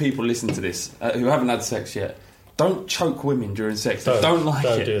young people listening to this who haven't had sex yet, don't choke women during sex. They don't like it.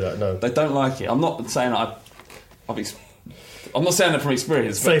 Don't do that, no. They don't like it. I'm not saying I'm not saying that from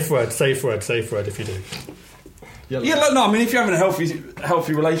experience. Safe word if you do. Yeah, look, no, I mean, if you're having a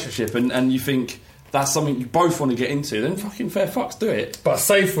healthy relationship and you think, that's something you both want to get into, then fucking fair fucks, do it. But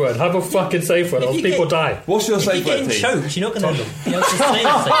safe word, have a fucking safe word, or people die. What's your safe word, If T? you're getting choked, you're not going to be able to say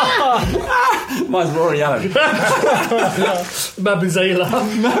anything. Mine's Rory Allen. Mabuzela.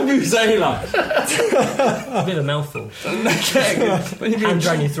 A bit of a mouthful. When you've been Hand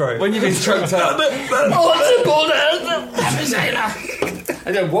down your throat. When you've been choked out. Mabuzela.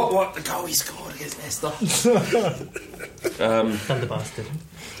 And then what the goal he scored against Leicester. Thunder bastard.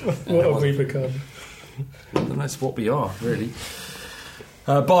 What have we become? And that's what we are, really.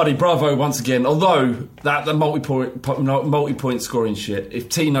 Bardi, bravo once again. Although the multi-point scoring shit, if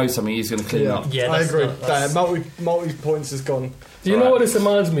T knows something, he's going to clean up. Yeah, I agree. Multi points is gone. Do you know what this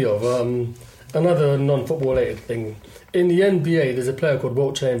reminds me of? Another non-football related thing. In the NBA, there's a player called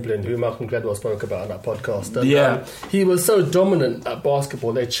Wilt Chamberlain who Malcolm Gladwell spoke about on that podcast. And, he was so dominant at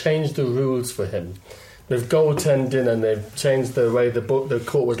basketball, they changed the rules for him. With goaltending, and they've changed the way the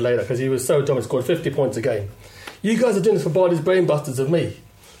court was laid out because he was so dominant, scored 50 points a game. You guys are doing this for Bardi's brainbusters of me.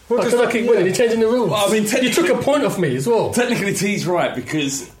 Because I keep winning, you're changing the rules. Well, I mean, you took a point off me as well. Technically, T's right,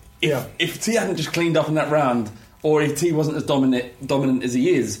 because if T hadn't just cleaned up in that round, or if T wasn't as dominant as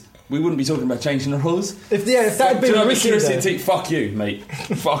he is, we wouldn't be talking about changing the rules. If that had been Ricky there, T, fuck you, mate.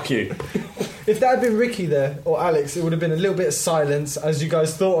 Fuck you. If that had been Ricky there, or Alex, it would have been a little bit of silence as you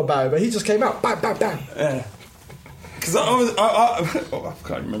guys thought about it, but he just came out, bam, bam, bam. Yeah. Because I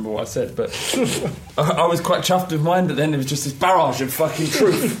can't remember what I said, but I was quite chuffed with mine, but then there was just this barrage of fucking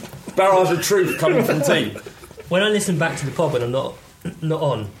truth. Barrage of truth coming from T. When I listen back to the pod when I'm not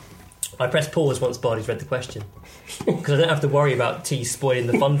on, I press pause once Bardi's read the question. Because I don't have to worry about T spoiling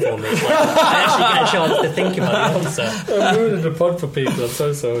the fun for me. Like, I actually get a chance to think about the answer. I'm ruining the pod for people, I'm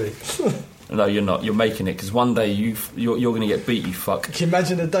so sorry. No, you're not. You're making it, because one day you're going to get beat, you fuck. Can you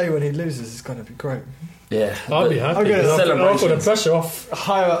imagine a day when he loses? It's going to be great. Yeah. I'll be happy. I'll put the pressure off.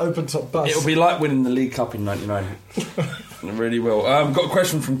 Higher open top bus. It'll be like winning the League Cup in 99. It really will. Got a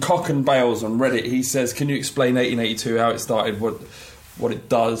question from Cock and Bales on Reddit. He says, can you explain 1882, how it started, what it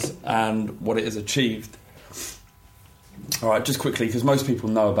does, and what it has achieved? Alright, just quickly, because most people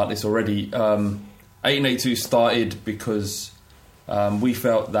know about this already. 1882 started because we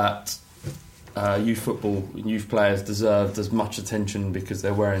felt that youth football, youth players deserved as much attention because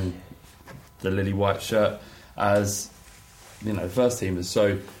they're wearing the lily white shirt as first teamers.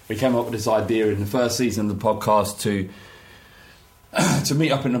 So we came up with this idea in the first season of the podcast to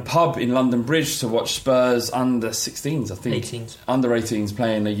meet up in a pub in London Bridge to watch Spurs under 16s, I think. 18s. Under 18s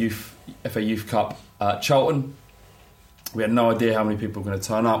playing a FA Youth Cup at Charlton. We had no idea how many people were going to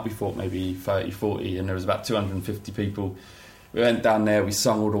turn up. We thought maybe 30, 40, and there was about 250 people. We went down there, we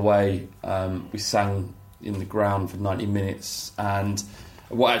sung all the way. We sang in the ground for 90 minutes. And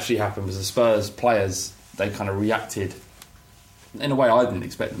what actually happened was the Spurs players, they kind of reacted in a way I didn't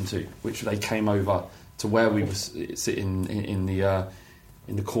expect them to, which they came over to where we were sitting in the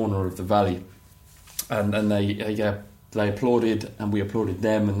corner of the valley. And they applauded, and we applauded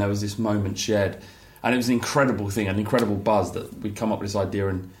them, and there was this moment shared. And it was an incredible thing, an incredible buzz that we'd come up with this idea,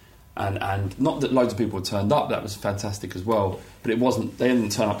 and not that loads of people had turned up, that was fantastic as well, but it wasn't, they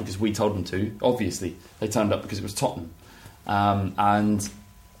didn't turn up because we told them to, obviously. They turned up because it was Tottenham. But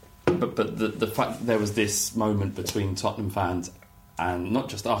the fact that there was this moment between Tottenham fans, and not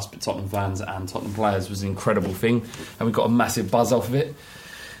just us, but Tottenham fans and Tottenham players, was an incredible thing, and we got a massive buzz off of it.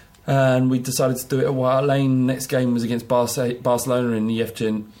 And we decided to do it at White Hart Lane. Next game was against Barcelona in the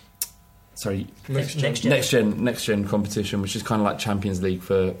Next Gen competition, which is kind of like Champions League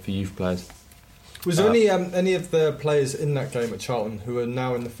for youth players. Was there any of the players in that game at Charlton who are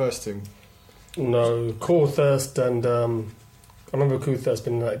now in the first team? No, Corthurst and I remember Corthurst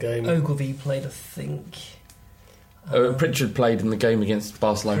being in that game. Ogilvy played, I think. Pritchard played in the game against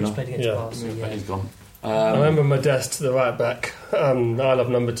Barcelona. Pritchard played against Barcelona, yeah. He's gone. I remember Modeste, the right back. I love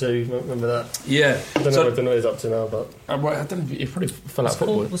number 2. Remember that? Yeah. I don't know what he's up to now, but I don't know. He probably fell out of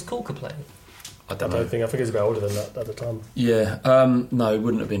football. Was Corker playing? I don't think. I think he's a bit older than that at the time. Yeah. No, it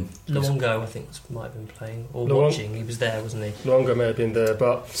wouldn't have been. Luongo, I think, might have been playing or watching. He was there, wasn't he? Luongo may have been there,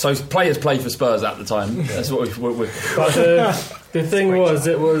 but so players played for Spurs at the time. That's what we're. But the thing was,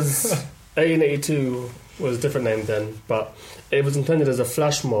 it was 1882 was a different name then, but it was intended as a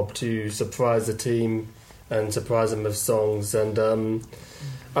flash mob to surprise the team and surprise them with songs. And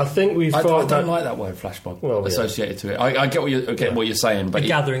I think we thought I don't like that word, flash mob, associated to it. I get what you're saying, but a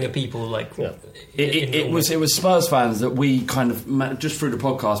gathering of people, like it was Spurs fans that we kind of just through the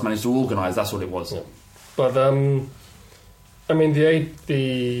podcast managed to organise. That's what it was. Yeah. But I mean,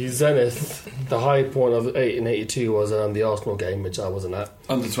 the zenith, the high point of 1882 was the Arsenal game, which I wasn't at.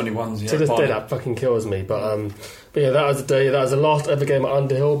 Under 21s, yeah. To this day, that fucking kills me. But yeah, that was the day. That was the last ever game at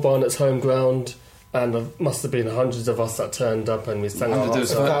Underhill, Barnet's home ground. and there must have been hundreds of us that turned up and we sang our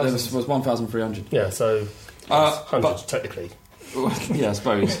hearts out. There was 1,300. Yeah, so hundreds technically. Yeah, I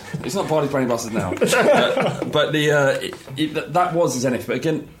suppose it's not Barley's Brain Busters now, but that was Zenith. But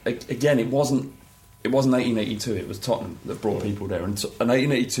again, it wasn't 1882. It was Tottenham that brought people there, and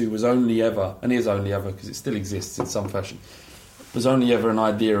 1882 was only ever, and is only ever because it still exists in some fashion, was only ever an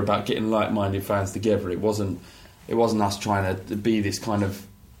idea about getting like-minded fans together. It wasn't us trying to be this kind of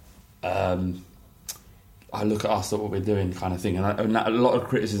I look at us at what we're doing kind of thing, and a lot of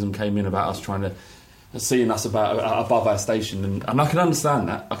criticism came in about us trying to. Seeing us above our station, and I can understand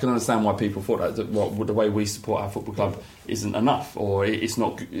that. I can understand why people thought that the way we support our football club isn't enough, or it's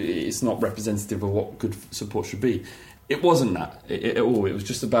not representative of what good support should be. It wasn't that at all. It was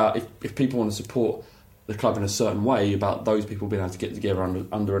just about if people want to support the club in a certain way, about those people being able to get together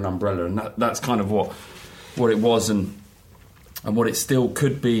under an umbrella, and that's kind of what it was, and what it still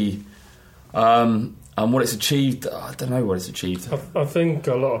could be. And what it's achieved, I don't know what it's achieved. I think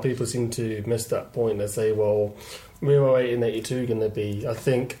a lot of people seem to miss that point. They say, well, where are 1882 going to be? I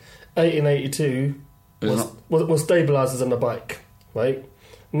think 1882 was stabilisers on the bike, right?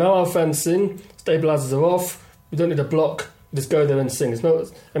 Now our fans sing, stabilisers are off, we don't need a block, just go there and sing.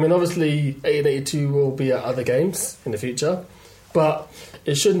 Obviously 1882 will be at other games in the future, but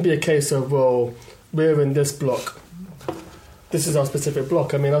it shouldn't be a case of, well, we're in this block. This is our specific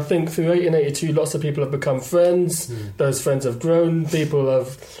block. I think through 1882, lots of people have become friends. Those friends have grown.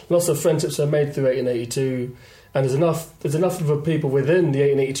 Lots of friendships are made through 1882, and there's enough of a people within the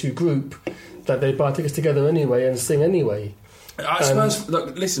 1882 group that they buy tickets together anyway and sing anyway. Spurs,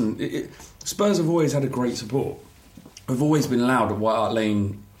 look, listen, Spurs have always had a great support. We've always been loud at White Hart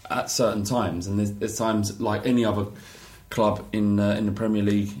Lane at certain times, and there's times like any other club in the Premier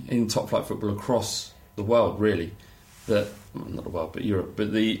League, in top flight football across the world, really. Not the world, but Europe. But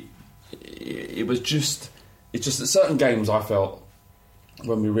it's just at certain games I felt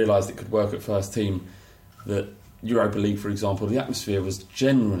when we realised it could work at first team, that Europa League, for example, the atmosphere was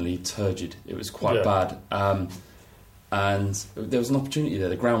generally turgid. It was quite bad, and there was an opportunity there.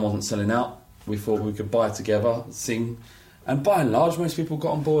 The ground wasn't selling out. We thought we could buy together, sing, and by and large, most people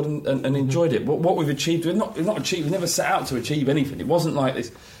got on board and enjoyed it. What we've achieved, we've not achieved. We never set out to achieve anything. It wasn't like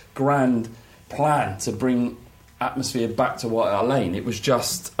this grand plan to bring atmosphere back to White Hart Lane. It was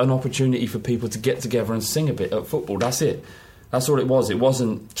just an opportunity for people to get together and sing a bit at football. That's it. That's all it was. It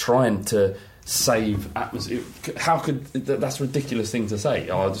wasn't trying to save atmosphere. That's a ridiculous thing to say.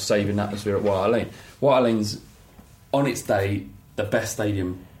 I'll just save an atmosphere at White Hart Lane. White Hart Lane's, on its day, the best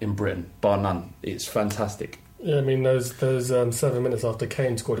stadium in Britain, bar none. It's fantastic. Yeah, those 7 minutes after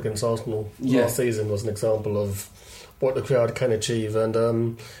Kane scored against Arsenal last season was an example of what the crowd can achieve,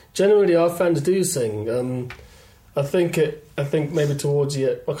 and generally our fans do sing. I think maybe towards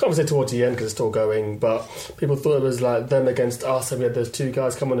the I can't say towards the end because it's still going, but people thought it was like them against us, and we had those two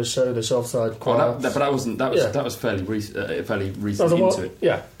guys come on the show, the Shelfside choir. That was fairly recent into it.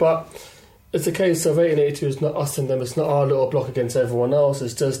 Yeah, but it's a case of 1882 is not us and them. It's not our little block against everyone else.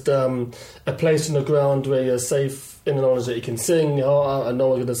 It's just a place on the ground where you're safe in the knowledge that you can sing your heart out and no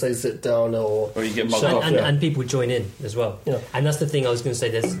one's going to say sit down or you get mugged off. And people join in as well. Yeah. And that's the thing I was going to say.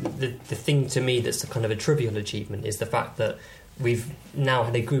 There's the thing to me that's a kind of a trivial achievement is the fact that we've now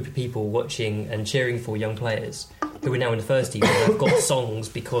had a group of people watching and cheering for young players who are now in the first team and have got songs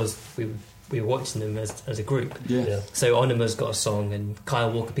because we were watching them as a group. Yeah. So Onema's got a song, and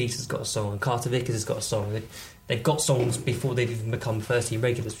Kyle Walker-Peters has got a song, and Carter Vickers has got a song. They've got songs before they've even become first team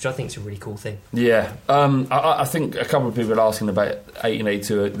regulars, which I think is a really cool thing. Yeah, I think a couple of people are asking about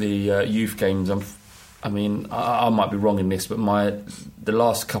 1882 at the youth games. I might be wrong in this, but the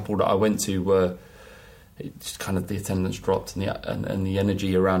last couple that I went to were just kind of the attendance dropped and the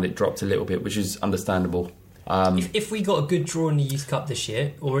energy around it dropped a little bit, which is understandable. If we got a good draw in the Youth Cup this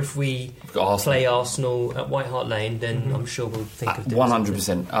year, or if we play Arsenal at White Hart Lane, then I'm sure we'll think of doing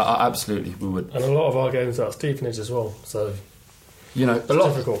 100%. Absolutely, we would. And a lot of our games are at Stevenage as well, so a lot.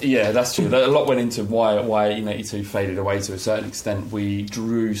 Difficult. Yeah, that's true. A lot went into why 1882 faded away to a certain extent. We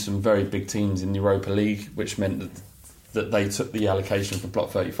drew some very big teams in the Europa League, which meant that they took the allocation for Block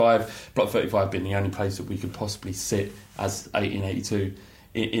 35. Block 35 being the only place that we could possibly sit as 1882.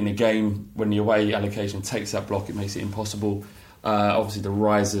 In a game, when the away allocation takes that block, it makes it impossible. Obviously, the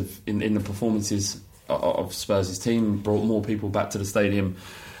rise in the performances of Spurs' team brought more people back to the stadium.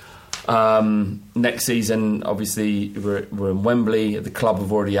 Next season, obviously, we're in Wembley. The club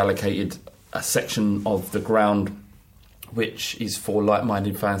have already allocated a section of the ground which is for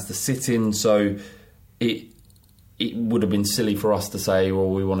like-minded fans to sit in. So it would have been silly for us to say, well,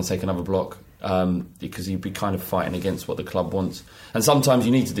 we want to take another block because you'd be kind of fighting against what the club wants. And sometimes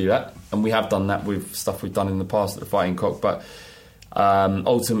you need to do that, and we have done that with stuff we've done in the past at the Fighting Cock. But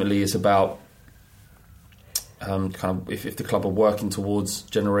ultimately, it's about kind of if the club are working towards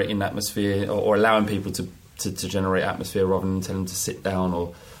generating atmosphere or allowing people to generate atmosphere rather than telling them to sit down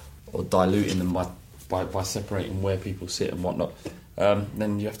or diluting them by separating where people sit and whatnot,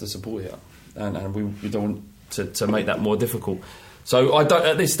 then you have to support it, and we don't want to make that more difficult. So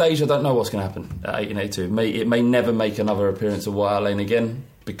at this stage I don't know what's going to happen at 1882. It may never make another appearance at White Hart Lane again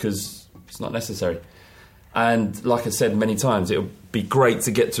because it's not necessary. And like I said many times, it would be great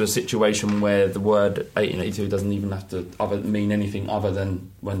to get to a situation where the word 1882 doesn't even have to mean anything other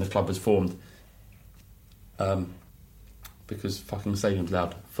than when the club was formed. Because fucking stadium's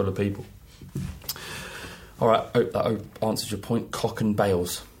loud, full of people. Alright, hope that answers your point. Cock and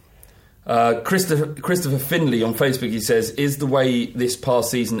Bales. Christopher Finley on Facebook, he says, is the way this past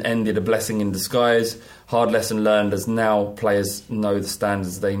season ended a blessing in disguise? Hard lesson learned, as now players know the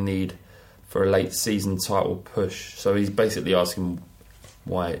standards they need for a late season title push. So he's basically asking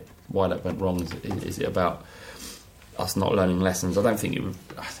why that went wrong. Is it about us not learning lessons? I don't think it would.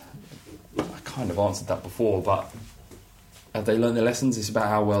 I kind of answered that before, but have they learned their lessons? It's about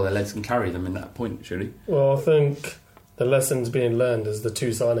how well their legs can carry them in that point, surely. Well, I think the lessons being learned is the 2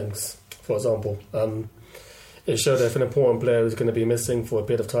 signings, for example. It showed that if an important player is going to be missing for a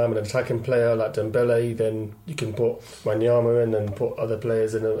bit of time, an attacking player like Dembele, then you can put Wanyama in and put other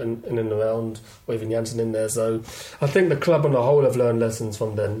players in and around, or even Janssen in there. So I think the club on the whole have learned lessons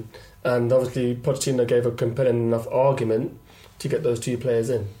from then. And obviously Pochettino gave a compelling enough argument to get those 2 players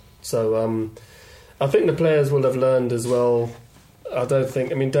in. So I think the players will have learned as well.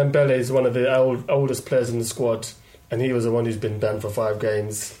 Dembele is one of the oldest players in the squad, and he was the one who's been banned for 5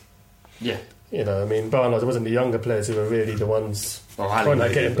 games. Yeah. Barnard, it wasn't the younger players who were really the ones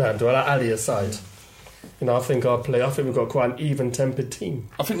getting banned. Well, Ali aside. I think we've got quite an even-tempered team.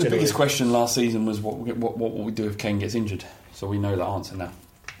 I think the biggest question last season was what will we do if Kane gets injured? So we know that answer now.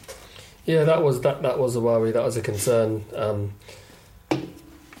 Yeah, that was a worry. That was a concern.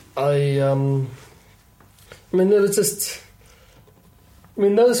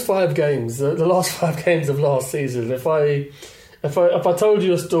 Those 5 games, the last 5 games of last season, if I told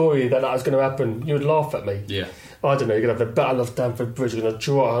you a story that was going to happen, you would laugh at me. Yeah. I don't know, you're going to have the Battle of Stamford Bridge, you're going to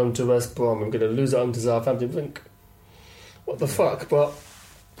draw it home to West Brom, we're going to lose it home to Southampton. You think, what the fuck? But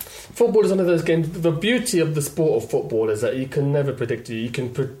football is one of those games. The beauty of the sport of football is that you can never predict it. You can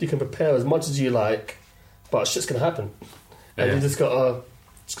prepare as much as you like, but shit's going to happen. Yeah. And you just got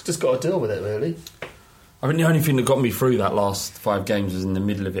to deal with it, really. I think the only thing that got me through that last 5 games was in the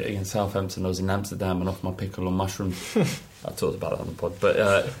middle of it against Southampton. I was in Amsterdam and off my pickle on mushrooms. I talked about that on the pod, but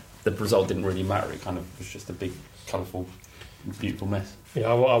the result didn't really matter. It kind of was just a big, colourful, beautiful mess. Yeah,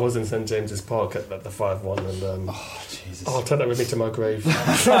 I was in St James's Park at the 5-1, and oh Jesus! I'll take that with me to my grave.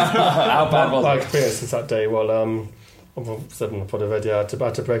 How bad was my it? experience since that day? Well, I've said on the pod already, I had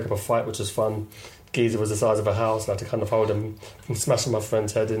to break up a fight, which was fun. Geezer was the size of a house, and I had to kind of hold him from smashing my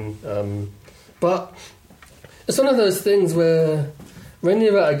friend's head in. But it's one of those things where when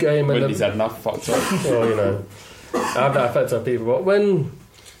you're at a game and he's had enough fucked up. Well, I have that effect on people. But when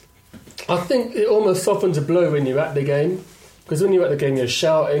I think it almost softens a blow when you're at the game, because when you're at the game, you're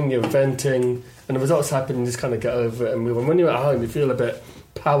shouting, you're venting, and the results happen, and you just kind of get over it and move on. When you're at home, you feel a bit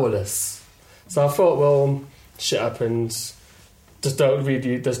powerless. So I thought, well, shit happens. Just don't read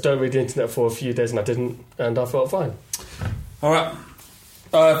the internet for a few days, and I didn't, and I felt fine. All right.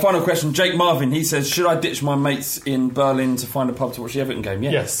 Final question. Jake Marvin, he says, should I ditch my mates in Berlin to find a pub to watch the Everton game?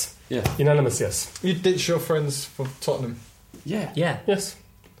 Yeah. Yes. Yeah. Unanimous, yes. You'd ditch your friends for Tottenham? Yeah. Yes.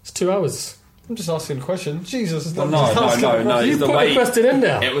 It's 2 hours. I'm just asking a question. Jesus. No. You put the question in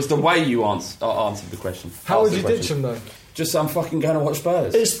there. It was the way you answered the question. How would you ditch them, though? Just I'm fucking going to watch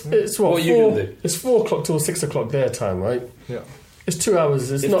Spurs. It's what are you going to do? It's 4 o'clock till 6 o'clock their time, right? Yeah. It's 2 hours.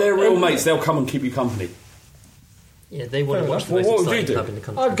 If they're real mates, they'll come and keep you company. Yeah, they want to watch the most what would you exciting do? club in the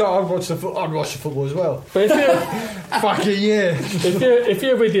country. I'd watch the football as well. But if you're fucking yeah. If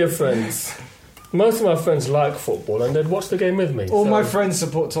you're with your friends, most of my friends like football and they'd watch the game with me. All my friends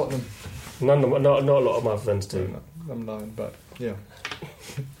support Tottenham. Not a lot of my friends do. No, I'm lying, but yeah.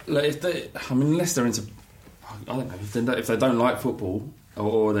 Unless they're into, I don't know, if they don't like football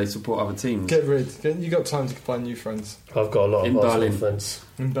or they support other teams. You got time to find new friends. I've got a lot of Berlin friends.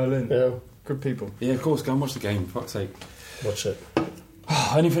 In Berlin? Yeah. Good people. Yeah, of course, go and watch the game, for fuck's sake. Watch it.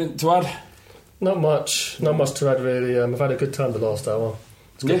 Anything to add? Not much to add really. I've had a good time the last hour.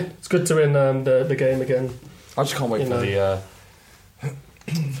 It's good. Yeah. It's good to win the game again. I just can't wait for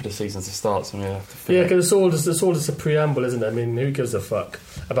for the season to start. So we have to because it's all just a preamble, isn't it? I mean, who gives a fuck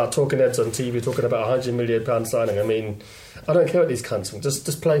about talking heads on TV, talking about £100 million signing? I mean, I don't care what these cunts think.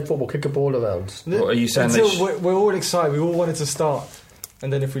 Just play football, kick a ball around. What are you saying? We're all excited. We all wanted to start.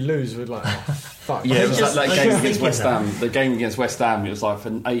 And then if we lose, we're like, oh, fuck. Yeah, it was like that game against West Ham. The game against West Ham, it was like for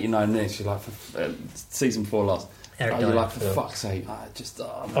 89 minutes. You're like, for season 4 last. You're like, for fuck's sake,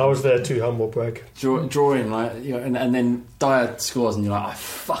 I was there too, humble brag. Drawing, like, you know, and then Dyer scores, and you're like, I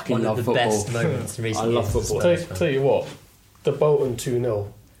fucking love football. One of the best moments in recent years. I love football. Tell you what, the Bolton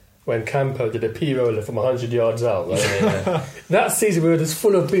 2-0. When Campo did a P-roller from 100 yards out. Like, that season we were just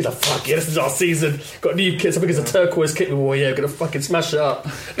full of bees. Like, fuck yeah, this is our season. Got new kits. I think it's a turquoise kit. We're going to fucking smash it up.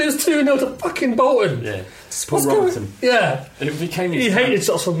 Lose 2-0 to fucking Bolton. Yeah. Paul Robertson. Yeah. It became he hated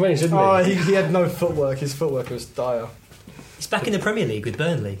shots from range, didn't he? He had no footwork. His footwork was dire. He's back in the Premier League with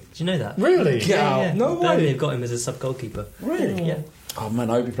Burnley. Did you know that? Really? Yeah. No way. Burnley have got him as a sub-goalkeeper. Really? Yeah. Oh man,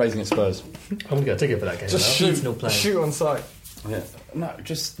 I hope he plays against Spurs. I'm going to get a ticket for that game. Just shoot on sight. Yeah. No,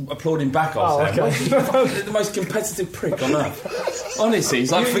 just applaud him back, the most competitive prick on earth. Honestly,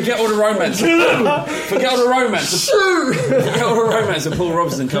 he's like, forget all the romance. Forget all the romance. Shoot! Forget all the romance of Paul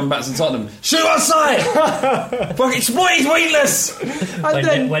Robinson coming back to Tottenham. Shoot outside! Fuck, he's weightless!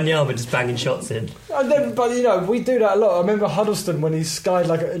 When Yalba just banging shots in. And then, but you know, we do that a lot. I remember Huddleston when he skied,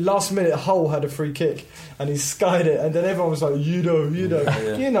 like, last minute, Hull had a free kick and he skied it, and then everyone was like, you know. You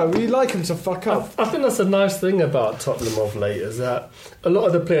know, we like him to fuck up. I think that's a nice thing about Tottenham of late, is that a lot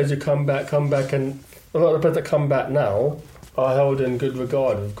of the players who come back, and a lot of the players that come back now are held in good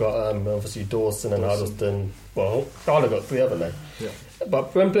regard. We've got obviously Dawson and Huddleston. Well, I've got 3 other now. Yeah.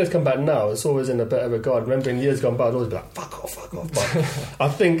 But when players come back now, it's always in a better regard. Remember in years gone by, I'd always be like, fuck off. But I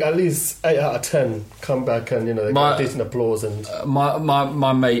think at least 8 out of 10 come back and, you know, they get decent applause. And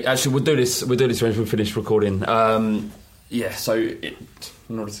my mate, actually, we'll do this when we finish recording. So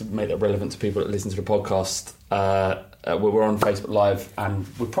in order to make that relevant to people that listen to the podcast, we're on Facebook Live, and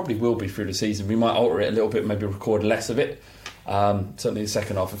we probably will be through the season. We might alter it a little bit, maybe record less of it. Certainly the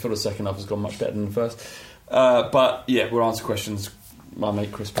second half. I feel the second half has gone much better than the first. But yeah, we'll answer questions. My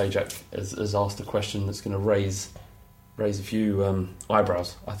mate Chris Pajak has asked a question that's going to raise a few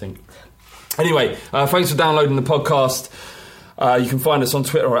eyebrows, I think. Anyway, thanks for downloading the podcast. You can find us on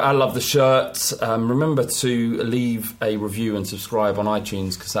Twitter at @LoveTheShirt. Remember to leave a review and subscribe on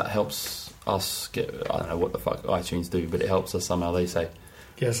iTunes, because that helps us get... I don't know what the fuck iTunes do, but it helps us somehow, they say.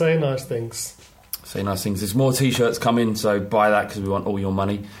 Yeah, say nice things. Say nice things. There's more T-shirts coming, so buy that because we want all your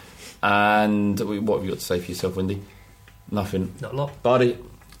money. And what have you got to say for yourself, Windy? Nothing. Not a lot. Buddy.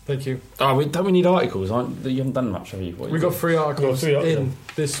 Thank you. Don't we need articles? You haven't done much, have you? We got 3 articles in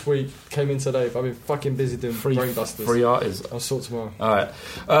this week. Came in today, but I've been fucking busy doing brainbusters. 3 articles. I'll sort tomorrow. All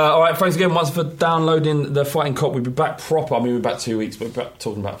right. Thanks again once for downloading the Fighting Cock. We'll be back proper. I mean, we're back 2 weeks, but we're back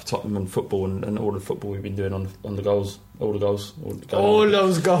talking about Tottenham and football and all the football we've been doing on the goals. All those goals. All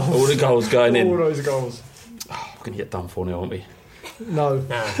the goals going in. All those goals. Oh, we're going to get done 4-0, aren't we? No.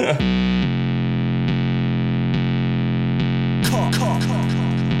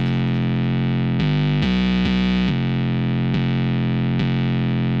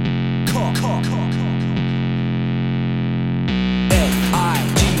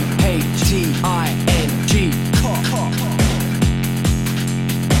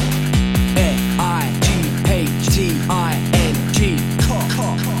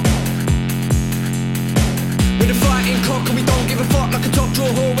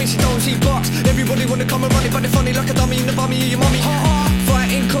 Everybody wanna come and run it, but they're funny like a dummy in the bummy of your mummy.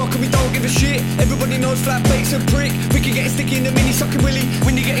 Fighting cock and we don't give a shit. Everybody knows flat bait's a prick. Ricky getting sticky in the mini, sucking willy.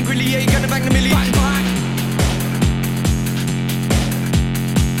 When you getting grilly, yeah, you gonna bang the millie. Bang, bang.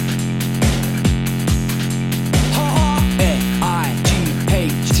 F-I-G-H-T-I-N-G.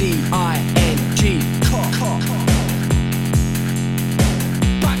 Cock.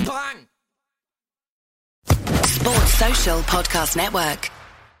 Bang, bang. Sports Social Podcast Network.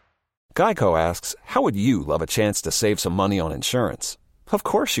 Geico asks, how would you love a chance to save some money on insurance? Of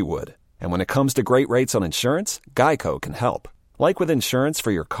course you would. And when it comes to great rates on insurance, Geico can help. Like with insurance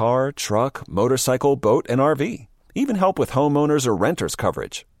for your car, truck, motorcycle, boat, and RV. Even help with homeowners or renters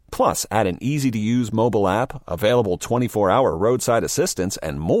coverage. Plus, add an easy-to-use mobile app, available 24-hour roadside assistance,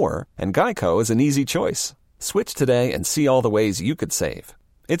 and more, and Geico is an easy choice. Switch today and see all the ways you could save.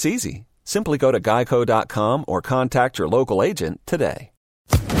 It's easy. Simply go to geico.com or contact your local agent today.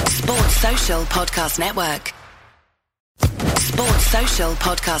 Sports Social Podcast Network. Sports Social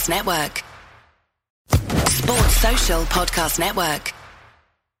Podcast Network. Sports Social Podcast Network.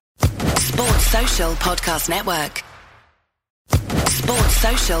 Sports Social Podcast Network. Sports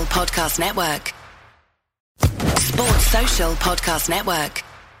Social Podcast Network. Sports Social Podcast Network.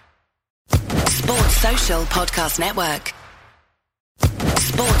 Sports Social Podcast Network.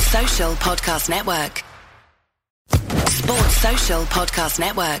 Sports Social Podcast Network. Sports Social Podcast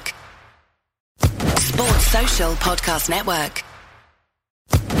Network. Sports Social Podcast Network.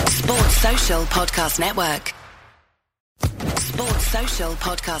 Sports Social Podcast Network. Sports Social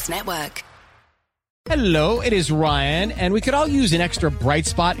Podcast Network. Hello, it is Ryan, and we could all use an extra bright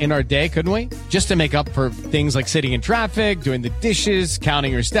spot in our day, couldn't we? Just to make up for things like sitting in traffic, doing the dishes,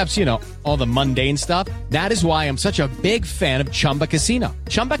 counting your steps, you know, all the mundane stuff. That is why I'm such a big fan of Chumba Casino.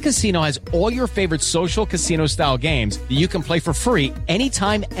 Chumba Casino has all your favorite social casino-style games that you can play for free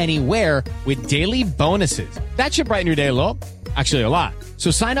anytime, anywhere with daily bonuses. That should brighten your day a little. Actually, a lot.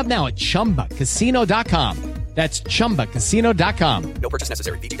 So sign up now at ChumbaCasino.com. That's ChumbaCasino.com. No purchase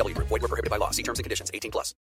necessary. VGW Group. Void where prohibited by law. See terms and conditions. 18+.